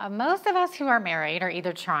 So most of us who are married are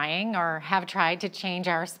either trying or have tried to change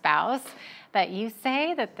our spouse, but you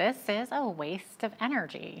say that this is a waste of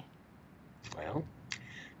energy. Well,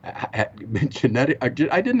 Jeanette, I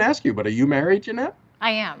didn't ask you, but are you married, Jeanette? I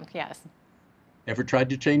am, yes. Ever tried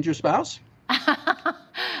to change your spouse?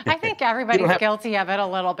 I think everybody's guilty of it a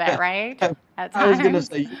little bit, right? I was going to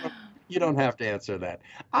say, you don't have to answer that.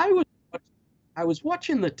 I was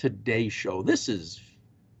watching the Today Show. This is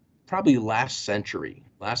probably last century,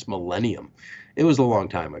 last millennium. It was a long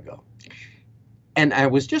time ago. And I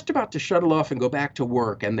was just about to shuttle off and go back to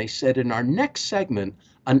work, and they said, in our next segment,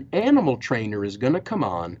 an animal trainer is going to come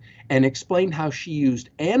on and explain how she used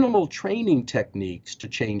animal training techniques to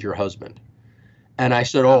change her husband. And I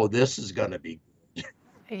said, oh, this is going to be good.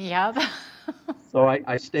 Yep. So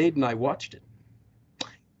I stayed and I watched it.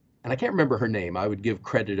 And I can't remember her name. I would give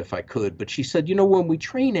credit if I could. But she said, you know, when we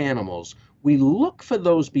train animals, we look for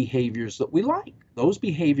those behaviors that we like, those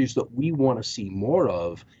behaviors that we want to see more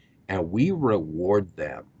of, and we reward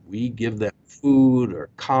them. We give them food or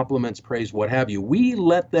compliments, praise, what have you. We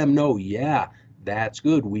let them know, yeah, that's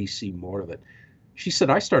good. We see more of it. She said,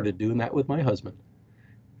 I started doing that with my husband.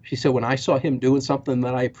 She said, when I saw him doing something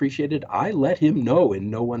that I appreciated, I let him know in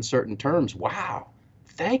no uncertain terms, wow,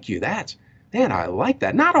 thank you. Man, I like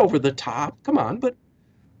that. Not over the top, come on, but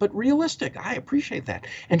realistic. I appreciate that.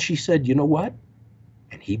 And she said, you know what?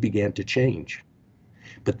 And he began to change.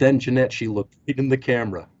 But then Jeanette, she looked right in the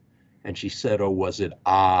camera and she said, oh, was it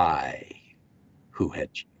I who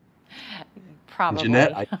had changed? Probably.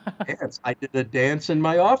 Jeanette, I did a dance in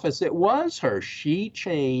my office. It was her. She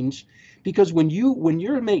changed because when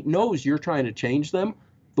your mate knows you're trying to change them,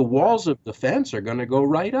 the walls of defense are going to go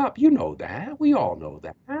right up. You know that. We all know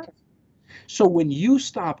that. So when you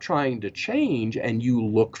stop trying to change and you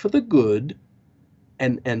look for the good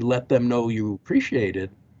and let them know you appreciate it,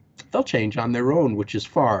 they'll change on their own, which is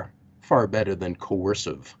far, far better than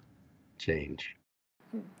coercive change.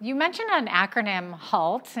 You mentioned an acronym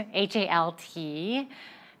HALT, H-A-L-T.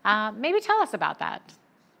 Maybe tell us about that.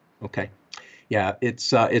 Okay. Yeah,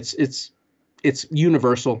 it's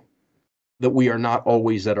universal that we are not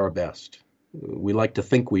always at our best. We like to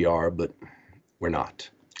think we are, but we're not.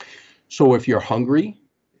 So if you're hungry,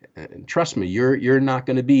 and trust me, you're not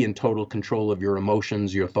going to be in total control of your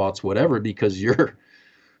emotions, your thoughts, whatever, because your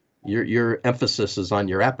emphasis is on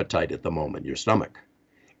your appetite at the moment, your stomach.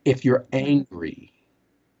 If you're angry,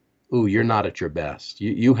 ooh, you're not at your best.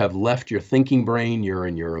 You have left your thinking brain, you're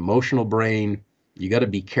in your emotional brain. You got to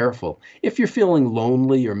be careful. If you're feeling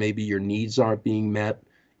lonely or maybe your needs aren't being met,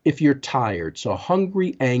 if you're tired, so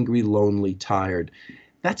hungry, angry, lonely, tired,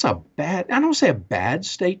 that's a bad, I don't say a bad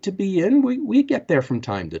state to be in. We get there from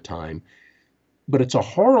time to time, but it's a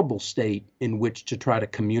horrible state in which to try to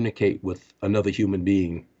communicate with another human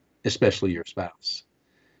being, especially your spouse.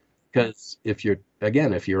 Because if you're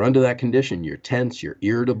under that condition, you're tense, you're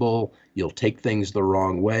irritable, you'll take things the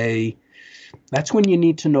wrong way. That's when you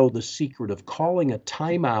need to know the secret of calling a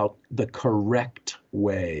timeout the correct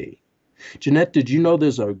way. Jeanette, did you know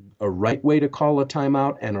there's a right way to call a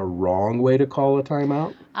timeout and a wrong way to call a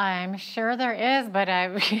timeout? I'm sure there is, but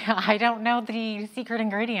I don't know the secret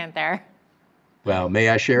ingredient there. Well, may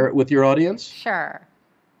I share it with your audience? Sure.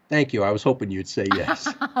 Thank you. I was hoping you'd say yes.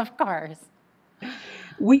 Of course.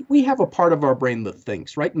 We have a part of our brain that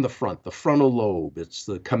thinks right in the front, the frontal lobe. It's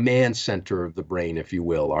the command center of the brain, if you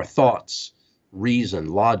will. Our thoughts, reason,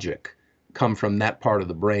 logic come from that part of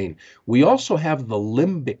the brain. We also have the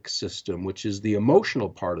limbic system, which is the emotional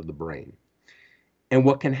part of the brain. And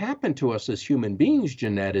what can happen to us as human beings,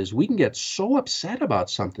 Jeanette, is we can get so upset about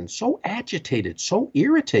something, so agitated, so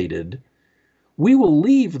irritated, we will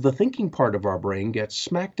leave the thinking part of our brain, get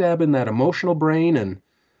smack dab in that emotional brain, and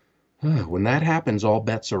when that happens, all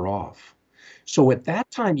bets are off. So at that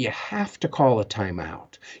time, you have to call a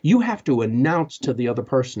timeout. You have to announce to the other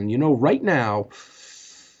person, you know, right now,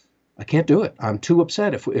 I can't do it. I'm too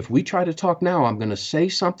upset. If we try to talk now, I'm going to say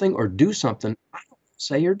something or do something I don't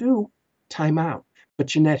say or do. Time out. But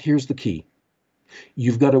Jeanette, here's the key.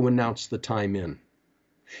 You've got to announce the time in.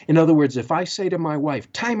 In other words, if I say to my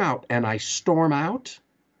wife, time out, and I storm out,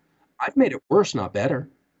 I've made it worse, not better,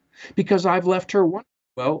 because I've left her wondering,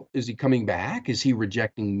 well, is he coming back? Is he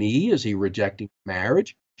rejecting me? Is he rejecting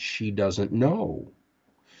marriage? She doesn't know.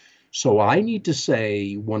 So I need to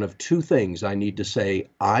say one of two things. I need to say,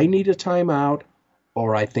 I need a timeout,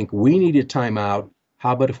 or I think we need a timeout.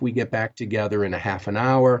 How about if we get back together in a half an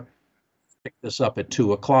hour, pick this up at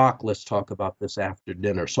 2 o'clock, let's talk about this after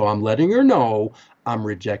dinner. So I'm letting her know I'm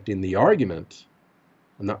rejecting the argument.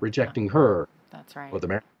 I'm not rejecting her. That's right. Or the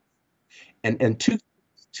marriage. And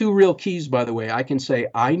two real keys, by the way. I can say,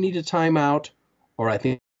 I need a timeout, or I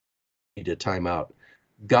think I need a timeout.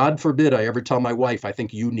 God forbid I ever tell my wife, I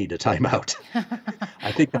think you need a timeout.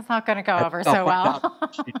 I think that's not going to go over so well.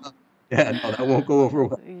 Yeah, no, that won't go over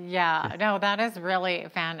well. Yeah, no, that is really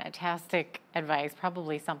fantastic advice.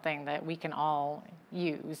 Probably something that we can all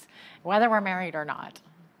use, whether we're married or not.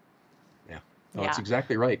 Yeah, no, that's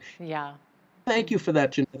exactly right. Yeah. Thank you for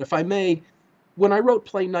that, Jeanette. If I may, when I wrote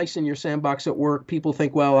Play Nice in Your Sandbox at Work, people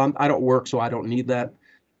think, well, I don't work, so I don't need that.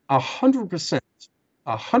 100%.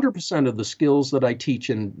 100% of the skills that I teach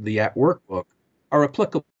in the At Work book are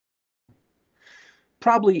applicable.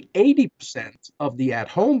 Probably 80% of the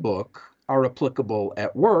at-home book are applicable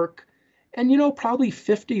at work, and probably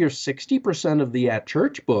 50 or 60% of the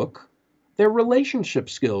at-church book, they're relationship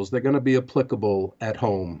skills. They're going to be applicable at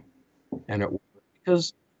home and at work.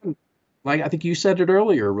 Because, like I think you said it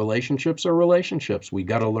earlier, relationships are relationships. We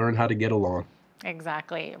got to learn how to get along.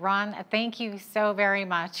 Exactly. Ron, thank you so very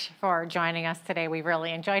much for joining us today. We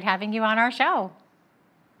really enjoyed having you on our show.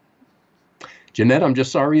 Jeanette, I'm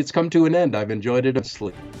just sorry it's come to an end. I've enjoyed it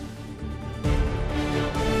immensely.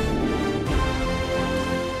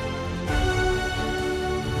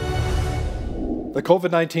 The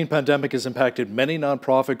COVID-19 pandemic has impacted many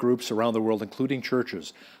nonprofit groups around the world, including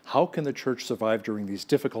churches. How can the church survive during these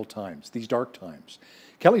difficult times, these dark times?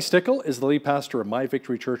 Kelly Stickle is the lead pastor of My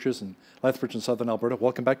Victory Churches in Lethbridge in southern Alberta.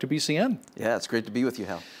 Welcome back to BCN. Yeah, it's great to be with you,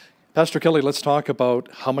 Hal. Pastor Kelly, let's talk about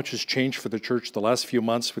how much has changed for the church the last few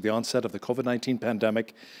months with the onset of the COVID-19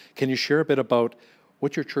 pandemic. Can you share a bit about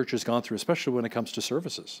what your church has gone through, especially when it comes to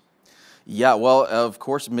services? Yeah, well, of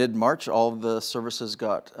course, mid-March, all of the services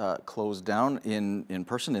got closed down in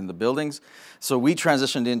person in the buildings. So we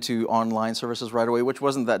transitioned into online services right away, which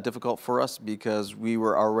wasn't that difficult for us because we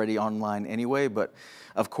were already online anyway. But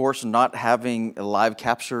of course, not having a live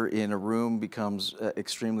capture in a room becomes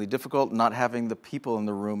extremely difficult. Not having the people in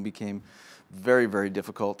the room became very, very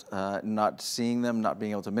difficult, not seeing them, not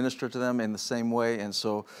being able to minister to them in the same way. And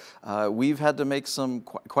so we've had to make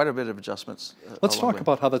quite a bit of adjustments. Let's talk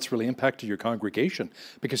about how that's really impacted your congregation,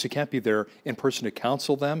 because you can't be there in person to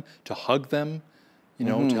counsel them, to hug them,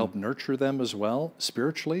 to help nurture them as well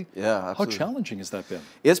spiritually. Yeah, absolutely. How challenging has that been?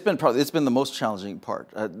 It's been the most challenging part.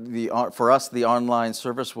 For us, the online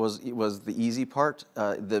service was the easy part.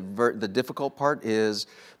 The difficult part is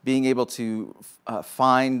being able to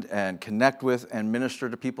find and connect with and minister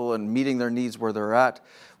to people and meeting their needs where they're at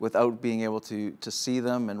without being able to see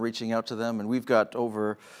them and reaching out to them. And we've got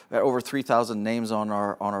over 3,000 names on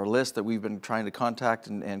our list that we've been trying to contact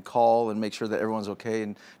and call and make sure that everyone's okay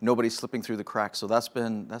and nobody's slipping through the cracks. So that's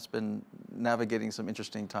been navigating some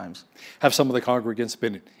interesting times. Have some of the congregants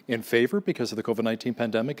been in favor because of the COVID-19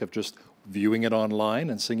 pandemic of just viewing it online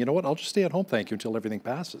and saying, you know what, I'll just stay at home, thank you, until everything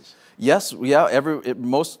passes? Yes, yeah.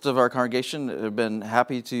 Most of our congregation have been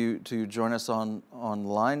happy to join us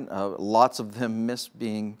online. Lots of them miss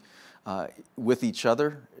being with each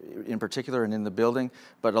other in particular and in the building,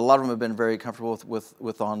 but a lot of them have been very comfortable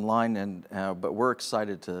with online, but we're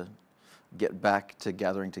excited to get back to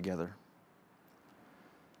gathering together.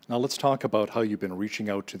 Now let's talk about how you've been reaching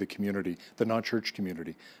out to the community, the non-church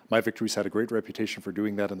community. My Victory's had a great reputation for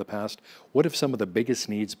doing that in the past. What have some of the biggest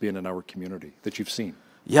needs been in our community that you've seen?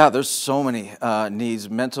 Yeah, there's so many needs: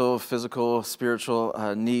 mental, physical, spiritual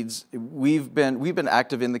needs. We've been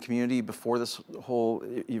active in the community before this whole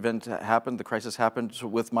event happened, the crisis happened,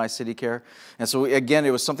 with My City Care, and so again,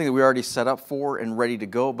 it was something that we already set up for and ready to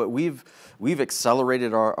go. But we've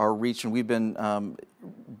accelerated our reach, and we've been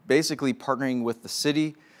basically partnering with the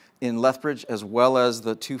city in Lethbridge as well as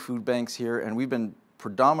the 2 food banks here, and we've been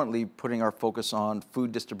predominantly putting our focus on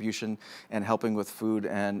food distribution and helping with food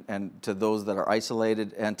and to those that are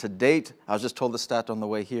isolated. And to date, I was just told the stat on the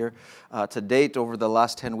way here, to date over the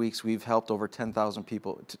last 10 weeks, we've helped over 10,000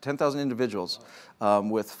 people, 10,000 individuals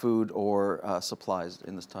with food or supplies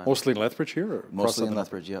in this time. Mostly in Lethbridge here? Or mostly in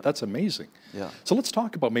Lethbridge, yeah. That's amazing. Yeah. So let's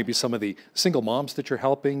talk about maybe some of the single moms that you're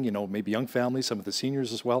helping, maybe young families, some of the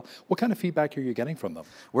seniors as well. What kind of feedback are you getting from them?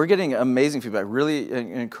 We're getting amazing feedback, really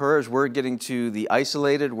encouraged. We're getting to the isolated.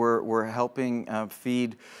 We're helping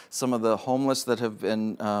feed some of the homeless that have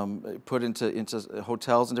been put into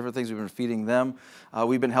hotels and different things. We've been feeding them.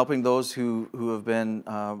 We've been helping those who have been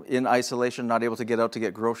in isolation, not able to get out to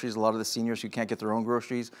get groceries. A lot of the seniors who can't get their own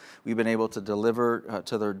groceries, we've been able to deliver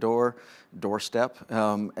to their doorstep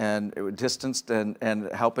and distanced and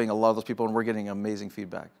helping a lot of those people, and we're getting amazing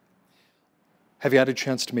feedback. Have you had a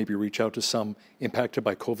chance to maybe reach out to some impacted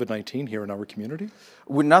by COVID-19 here in our community?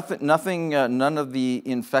 None of the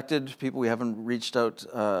infected people, we haven't reached out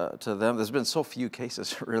to them. There's been so few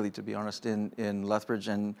cases, really, to be honest, in Lethbridge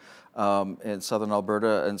and in southern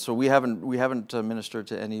Alberta, and so we haven't ministered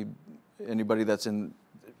to anybody that's in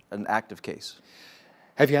an active case.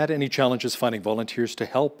 Have you had any challenges finding volunteers to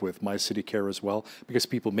help with My City Care as well? Because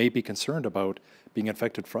people may be concerned about being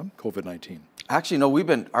infected from COVID-19. Actually,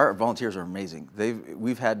 no. Our volunteers are amazing.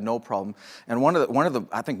 We've had no problem. And one of the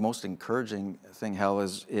I think most encouraging thing, Hal,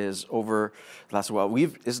 is over the last while.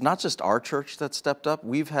 It's not just our church that stepped up.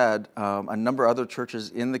 We've had a number of other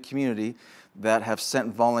churches in the community that have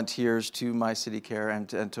sent volunteers to My City Care and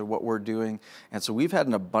to what we're doing. And so we've had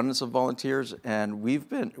an abundance of volunteers, and they've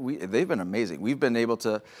been amazing. We've been able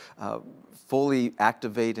to fully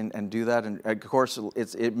activate and do that. And of course,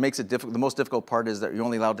 it makes it difficult. The most difficult part is that you're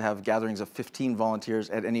only allowed to have gatherings of 15 volunteers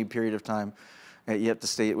at any period of time. You have to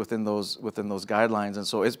stay within those guidelines, and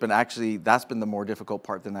so that's been the more difficult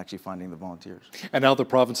part than actually finding the volunteers. And now the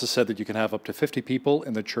province has said that you can have up to 50 people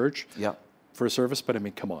in the church for a service, but I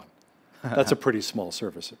mean, come on. That's a pretty small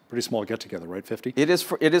service, pretty small get-together, right, 50? It is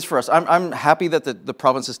for us. I'm happy that the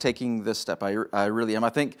province is taking this step. I really am. I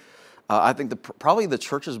think probably the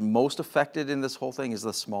churches most affected in this whole thing is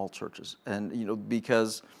the small churches, and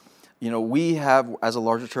because we have, as a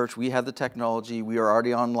larger church, we have the technology, we are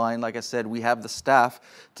already online, like I said, we have the staff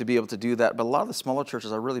to be able to do that, but a lot of the smaller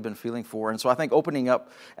churches I've really been feeling for, and so I think opening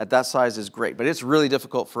up at that size is great, but it's really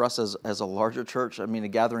difficult for us as a larger church, I mean a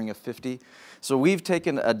gathering of 50. So we've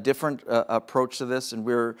taken a different approach to this, and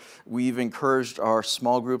we've encouraged our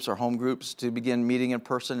small groups, our home groups, to begin meeting in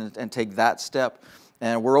person and take that step.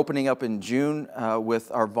 And we're opening up in June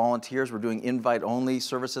with our volunteers. We're doing invite-only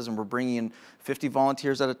services, and we're bringing in 50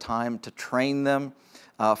 volunteers at a time to train them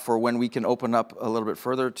for when we can open up a little bit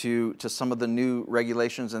further to some of the new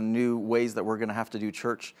regulations and new ways that we're going to have to do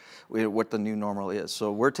church, what the new normal is.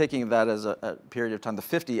 So we're taking that as a period of time, the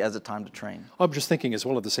 50 as a time to train. I'm just thinking as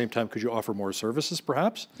well at the same time, could you offer more services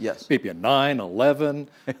perhaps? Yes. Maybe a 9, 11,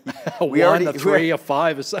 a 1, a 3, a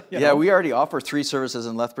 5, a 7. Yeah, we already offer 3 services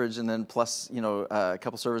in Lethbridge, and then plus a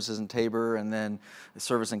couple services in Tabor, and then a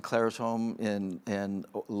service in Claresholm, in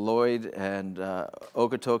Lloyd, and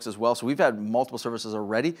Okotoks as well. So we've had multiple services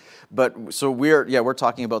already, but so we're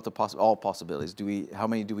talking about all possibilities. How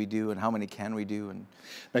many do we do, and how many can we do? And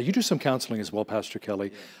now you do some counseling as well, Pastor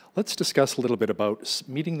Kelly. Let's discuss a little bit about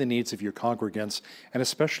meeting the needs of your congregants, and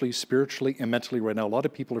especially spiritually and mentally right now. A lot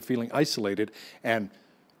of people are feeling isolated, and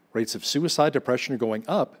rates of suicide, depression are going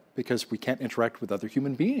up because we can't interact with other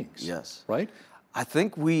human beings. Yes. Right? I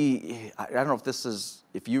think I don't know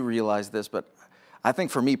if you realize this, but I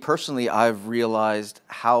think for me personally, I've realized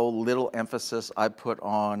how little emphasis I put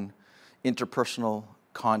on interpersonal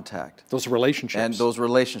contact. Those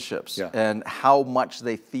relationships. Yeah. And how much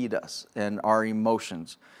they feed us and our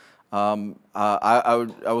emotions. I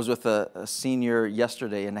was with a senior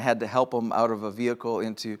yesterday and I had to help him out of a vehicle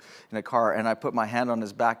in a car, and I put my hand on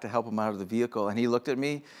his back to help him out of the vehicle, and he looked at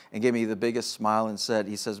me and gave me the biggest smile and said,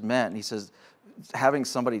 man, he says, having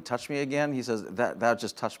somebody touch me again, he says, that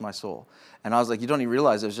just touched my soul. And I was like, you don't even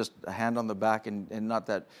realize it was just a hand on the back and not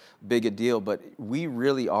that big a deal, but we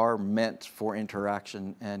really are meant for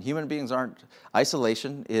interaction, and human beings aren't.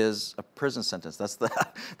 Isolation is a prison sentence. That's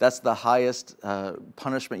the highest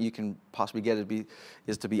punishment you can possibly get,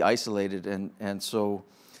 is to be isolated, and so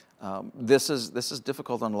this is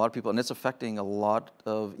difficult on a lot of people, and it's affecting a lot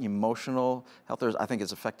of emotional health. I think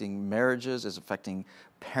it's affecting marriages, it's affecting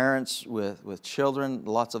parents with children,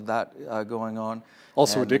 lots of that going on.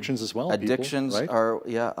 Also addictions as well. Addictions are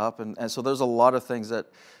up, and so there's a lot of things that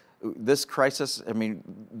this crisis, I mean,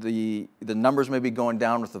 the numbers may be going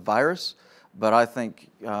down with the virus, but I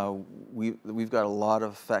think we've got a lot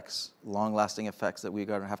of effects, long-lasting effects that we're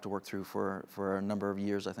going to have to work through for a number of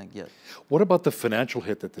years, I think, yet. What about the financial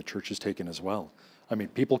hit that the church has taken as well? I mean,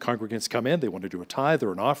 congregants come in, they want to do a tithe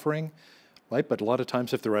or an offering, right? But a lot of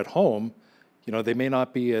times if they're at home, they may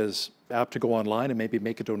not be as apt to go online and maybe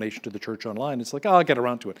make a donation to the church online. It's like, I'll get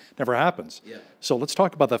around to it. Never happens. Yeah. So let's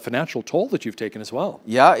talk about the financial toll that you've taken as well.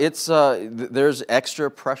 Yeah, it's there's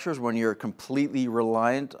extra pressures when you're completely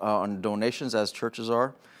reliant on donations, as churches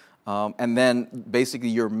are. And then basically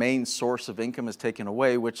your main source of income is taken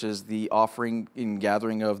away, which is the offering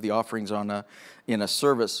gathering of the offerings in a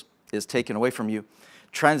service is taken away from you.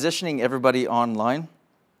 Transitioning everybody online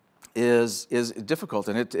is difficult,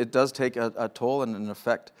 and it does take a toll and an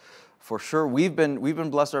effect for sure. We've been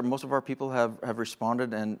blessed. Most of our people have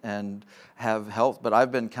responded and have helped, but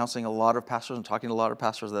I've been counseling a lot of pastors and talking to a lot of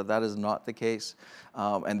pastors that is not the case,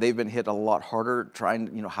 and they've been hit a lot harder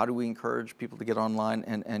trying, how do we encourage people to get online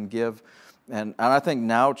and give, and I think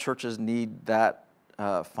now churches need that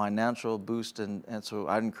financial boost, and so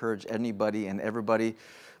I'd encourage anybody and everybody.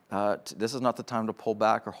 This is not the time to pull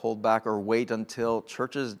back or hold back or wait until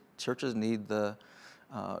churches need the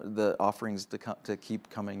offerings to keep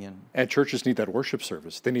coming in. And churches need that worship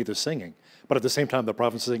service. They need the singing. But at the same time, the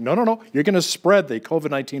province is saying, no, you're going to spread the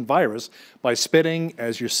COVID-19 virus by spitting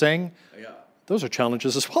as you sing. Yeah. Those are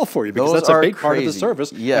challenges as well for you, because that's a big part of the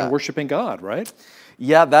service and worshiping God, right?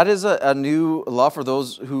 Yeah, that is a new law for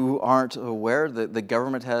those who aren't aware. The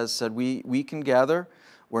government has said we can gather.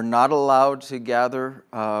 We're not allowed to gather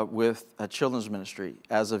with a children's ministry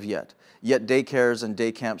as of yet. yet daycares and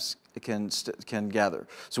day camps can gather.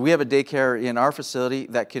 So we have a daycare in our facility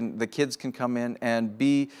that the kids can come in and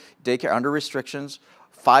be daycare under restrictions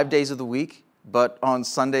 5 days of the week. But on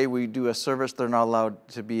Sunday we do a service. They're not allowed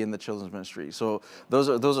to be in the children's ministry. So those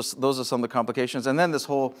are some of the complications. And then this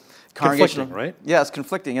whole congregation, right? Yeah, it's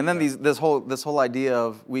conflicting. And then this whole idea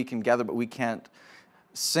of we can gather but we can't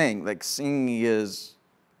sing. Like singing is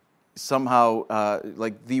somehow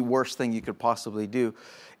like the worst thing you could possibly do.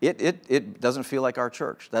 It doesn't feel like our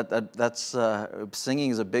church. That's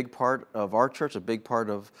singing is a big part of our church, a big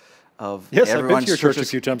part of yes, I've been to your church a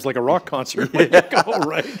few times, like a rock concert. Go,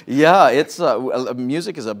 right? Yeah, it's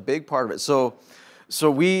music is a big part of it. So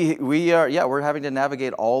we're having to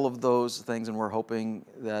navigate all of those things, and we're hoping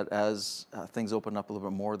that as things open up a little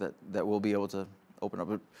bit more, that we'll be able to open up.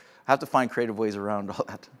 But have to find creative ways around all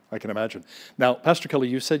that. I can imagine. Now, Pastor Kelly,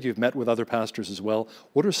 you said you've met with other pastors as well.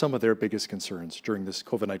 What are some of their biggest concerns during this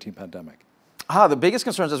COVID-19 pandemic? The biggest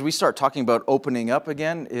concerns as we start talking about opening up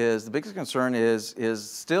again is the biggest concern is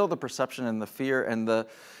still the perception and the fear and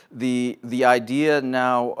the idea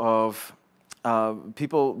now of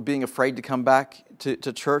people being afraid to come back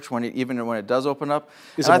to church even when it does open up.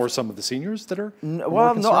 Is it more some of the seniors that are?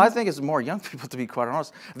 Well, no, I think it's more young people, to be quite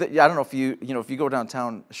honest. I don't know if if you go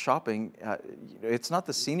downtown shopping, it's not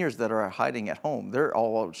the seniors that are hiding at home. They're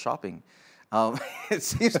all out shopping. It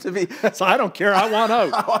seems to be. So I don't care. I want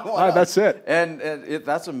out. That's it. And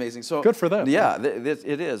that's amazing. So good for them. Yeah,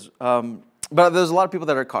 it is. But there's a lot of people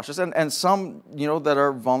that are cautious, and some that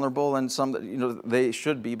are vulnerable, and some that they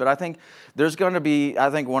should be. But I think there's going to be. I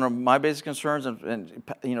think one of my biggest concerns, and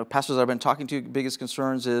pastors I've been talking to, biggest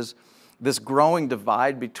concerns is this growing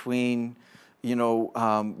divide between.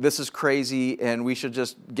 This is crazy and we should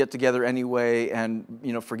just get together anyway and,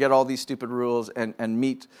 forget all these stupid rules and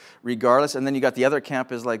meet regardless. And then you got the other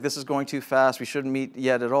camp is like, this is going too fast. We shouldn't meet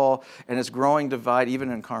yet at all. And it's growing divide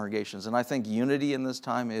even in congregations. And I think unity in this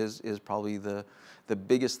time is probably the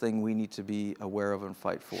biggest thing we need to be aware of and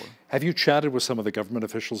fight for. Have you chatted with some of the government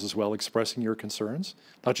officials as well, expressing your concerns?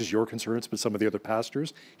 Not just your concerns, but some of the other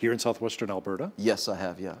pastors here in southwestern Alberta? Yes, I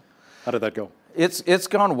have, yeah. How did that go? It's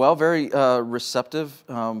gone well, very receptive,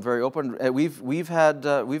 very open.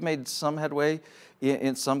 We've made some headway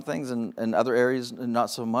in some things, and other areas not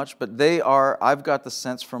so much. But I've got the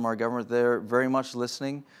sense from our government they're very much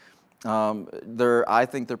listening. I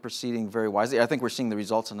think they're proceeding very wisely. I think we're seeing the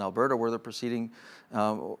results in Alberta where they're proceeding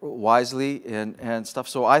wisely and stuff.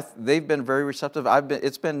 So they've been very receptive.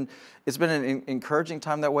 It's been an encouraging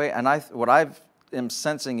time that way. And what I've am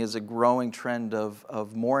sensing is a growing trend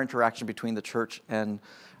of more interaction between the church and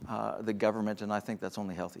the government, and I think that's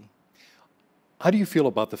only healthy. How do you feel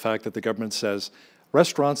about the fact that the government says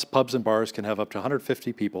restaurants, pubs, and bars can have up to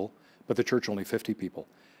 150 people, but the church only 50 people?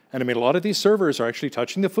 And I mean, a lot of these servers are actually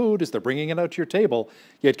touching the food as they're bringing it out to your table.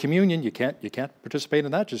 Yet communion, you can't participate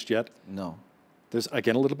in that just yet. No. There's,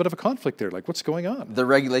 again, a little bit of a conflict there. Like, what's going on? The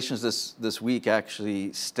regulations this week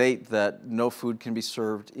actually state that no food can be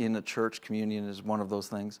served in a church. Communion is one of those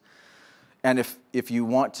things. And if you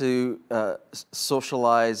want to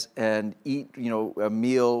socialize and eat, a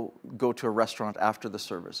meal, go to a restaurant after the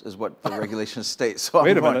service is what the regulations state. So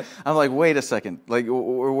wait a minute. I'm like, wait a second. Like,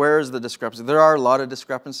 where is the discrepancy? There are a lot of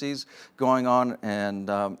discrepancies going on, and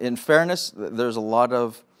in fairness, there's a lot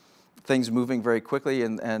of things moving very quickly,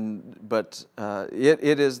 but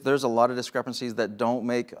there's a lot of discrepancies that don't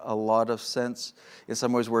make a lot of sense in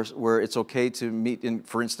some ways where it's okay to meet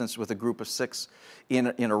for instance, with a group of 6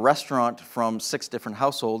 in a restaurant from 6 different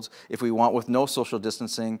households if we want, with no social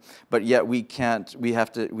distancing, but yet we can't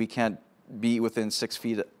be within 6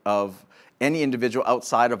 feet of any individual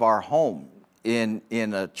outside of our home in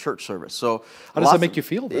a church service. So how does that make you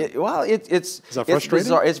feel then? Is that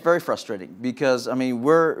frustrating? It's very frustrating because I mean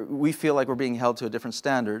we feel like we're being held to a different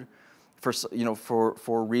standard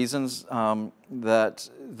for reasons that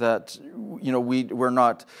we're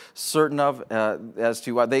not certain of as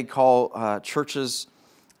to what they call churches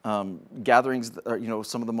gatherings are,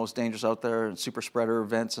 some of the most dangerous out there, and super spreader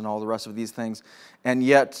events and all the rest of these things. And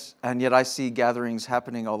yet I see gatherings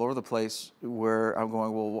happening all over the place where I'm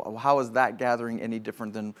going, well, how is that gathering any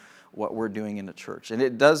different than what we're doing in the church? And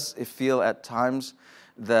it feel at times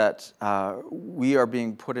that we are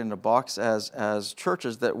being put in a box as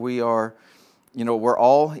churches, that we are, we're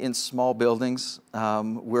all in small buildings.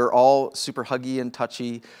 We're all super huggy and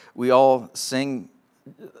touchy. We all sing,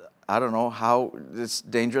 I don't know how it's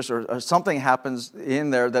dangerous, or something happens in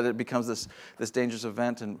there that it becomes this dangerous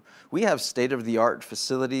event. And we have state-of-the-art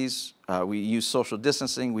facilities We use social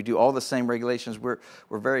distancing. We do all the same regulations. We're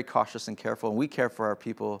very cautious and careful, and we care for our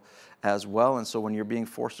people as well. And so when you're being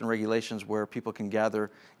forced in regulations where people can gather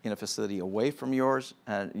in a facility away from yours,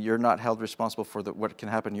 and you're not held responsible for what can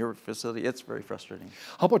happen in your facility, it's very frustrating.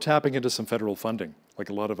 How about tapping into some federal funding, like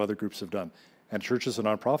a lot of other groups have done? And churches and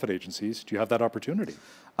nonprofit agencies, do you have that opportunity?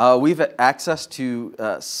 We've had access to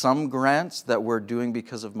some grants that we're doing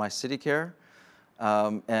because of My City Care.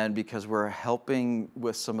 And because we're helping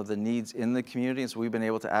with some of the needs in the community, and so we've been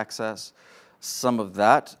able to access some of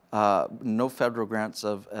that. No federal grants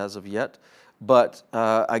as of yet, but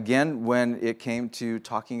again, when it came to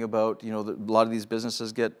talking about, a lot of these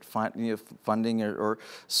businesses get funding or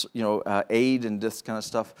aid and this kind of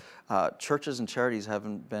stuff, churches and charities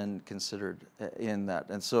haven't been considered in that,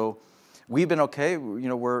 and so. We've been okay,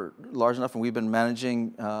 we're large enough and we've been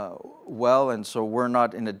managing well, and so we're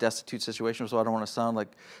not in a destitute situation, so I don't want to sound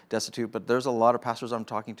like destitute, but there's a lot of pastors I'm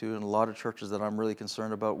talking to and a lot of churches that I'm really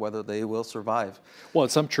concerned about whether they will survive. Well,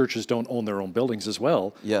 and some churches don't own their own buildings as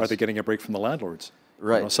well. Yes. Are they getting a break from the landlords?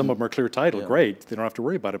 Right. Some of them are clear title, Yeah. great, they don't have to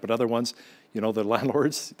worry about it, but other ones, the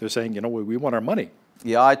landlords, they're saying, we want our money.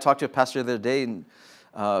 Yeah, I talked to a pastor the other day and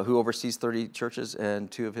who oversees 30 churches,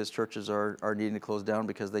 and 2 of his churches are needing to close down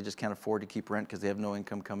because they just can't afford to keep rent because they have no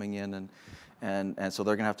income coming in, and so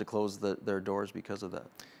they're going to have to close their doors because of that.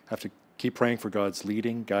 Have to keep praying for God's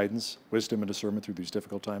leading, guidance, wisdom, and discernment through these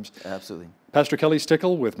difficult times. Absolutely. Pastor Kelly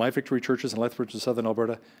Stickle with My Victory Churches in Lethbridge, Southern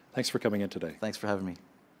Alberta, thanks for coming in today. Thanks for having me.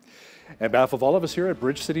 On behalf of all of us here at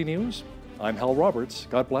Bridge City News, I'm Hal Roberts.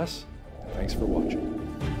 God bless. Thanks for watching.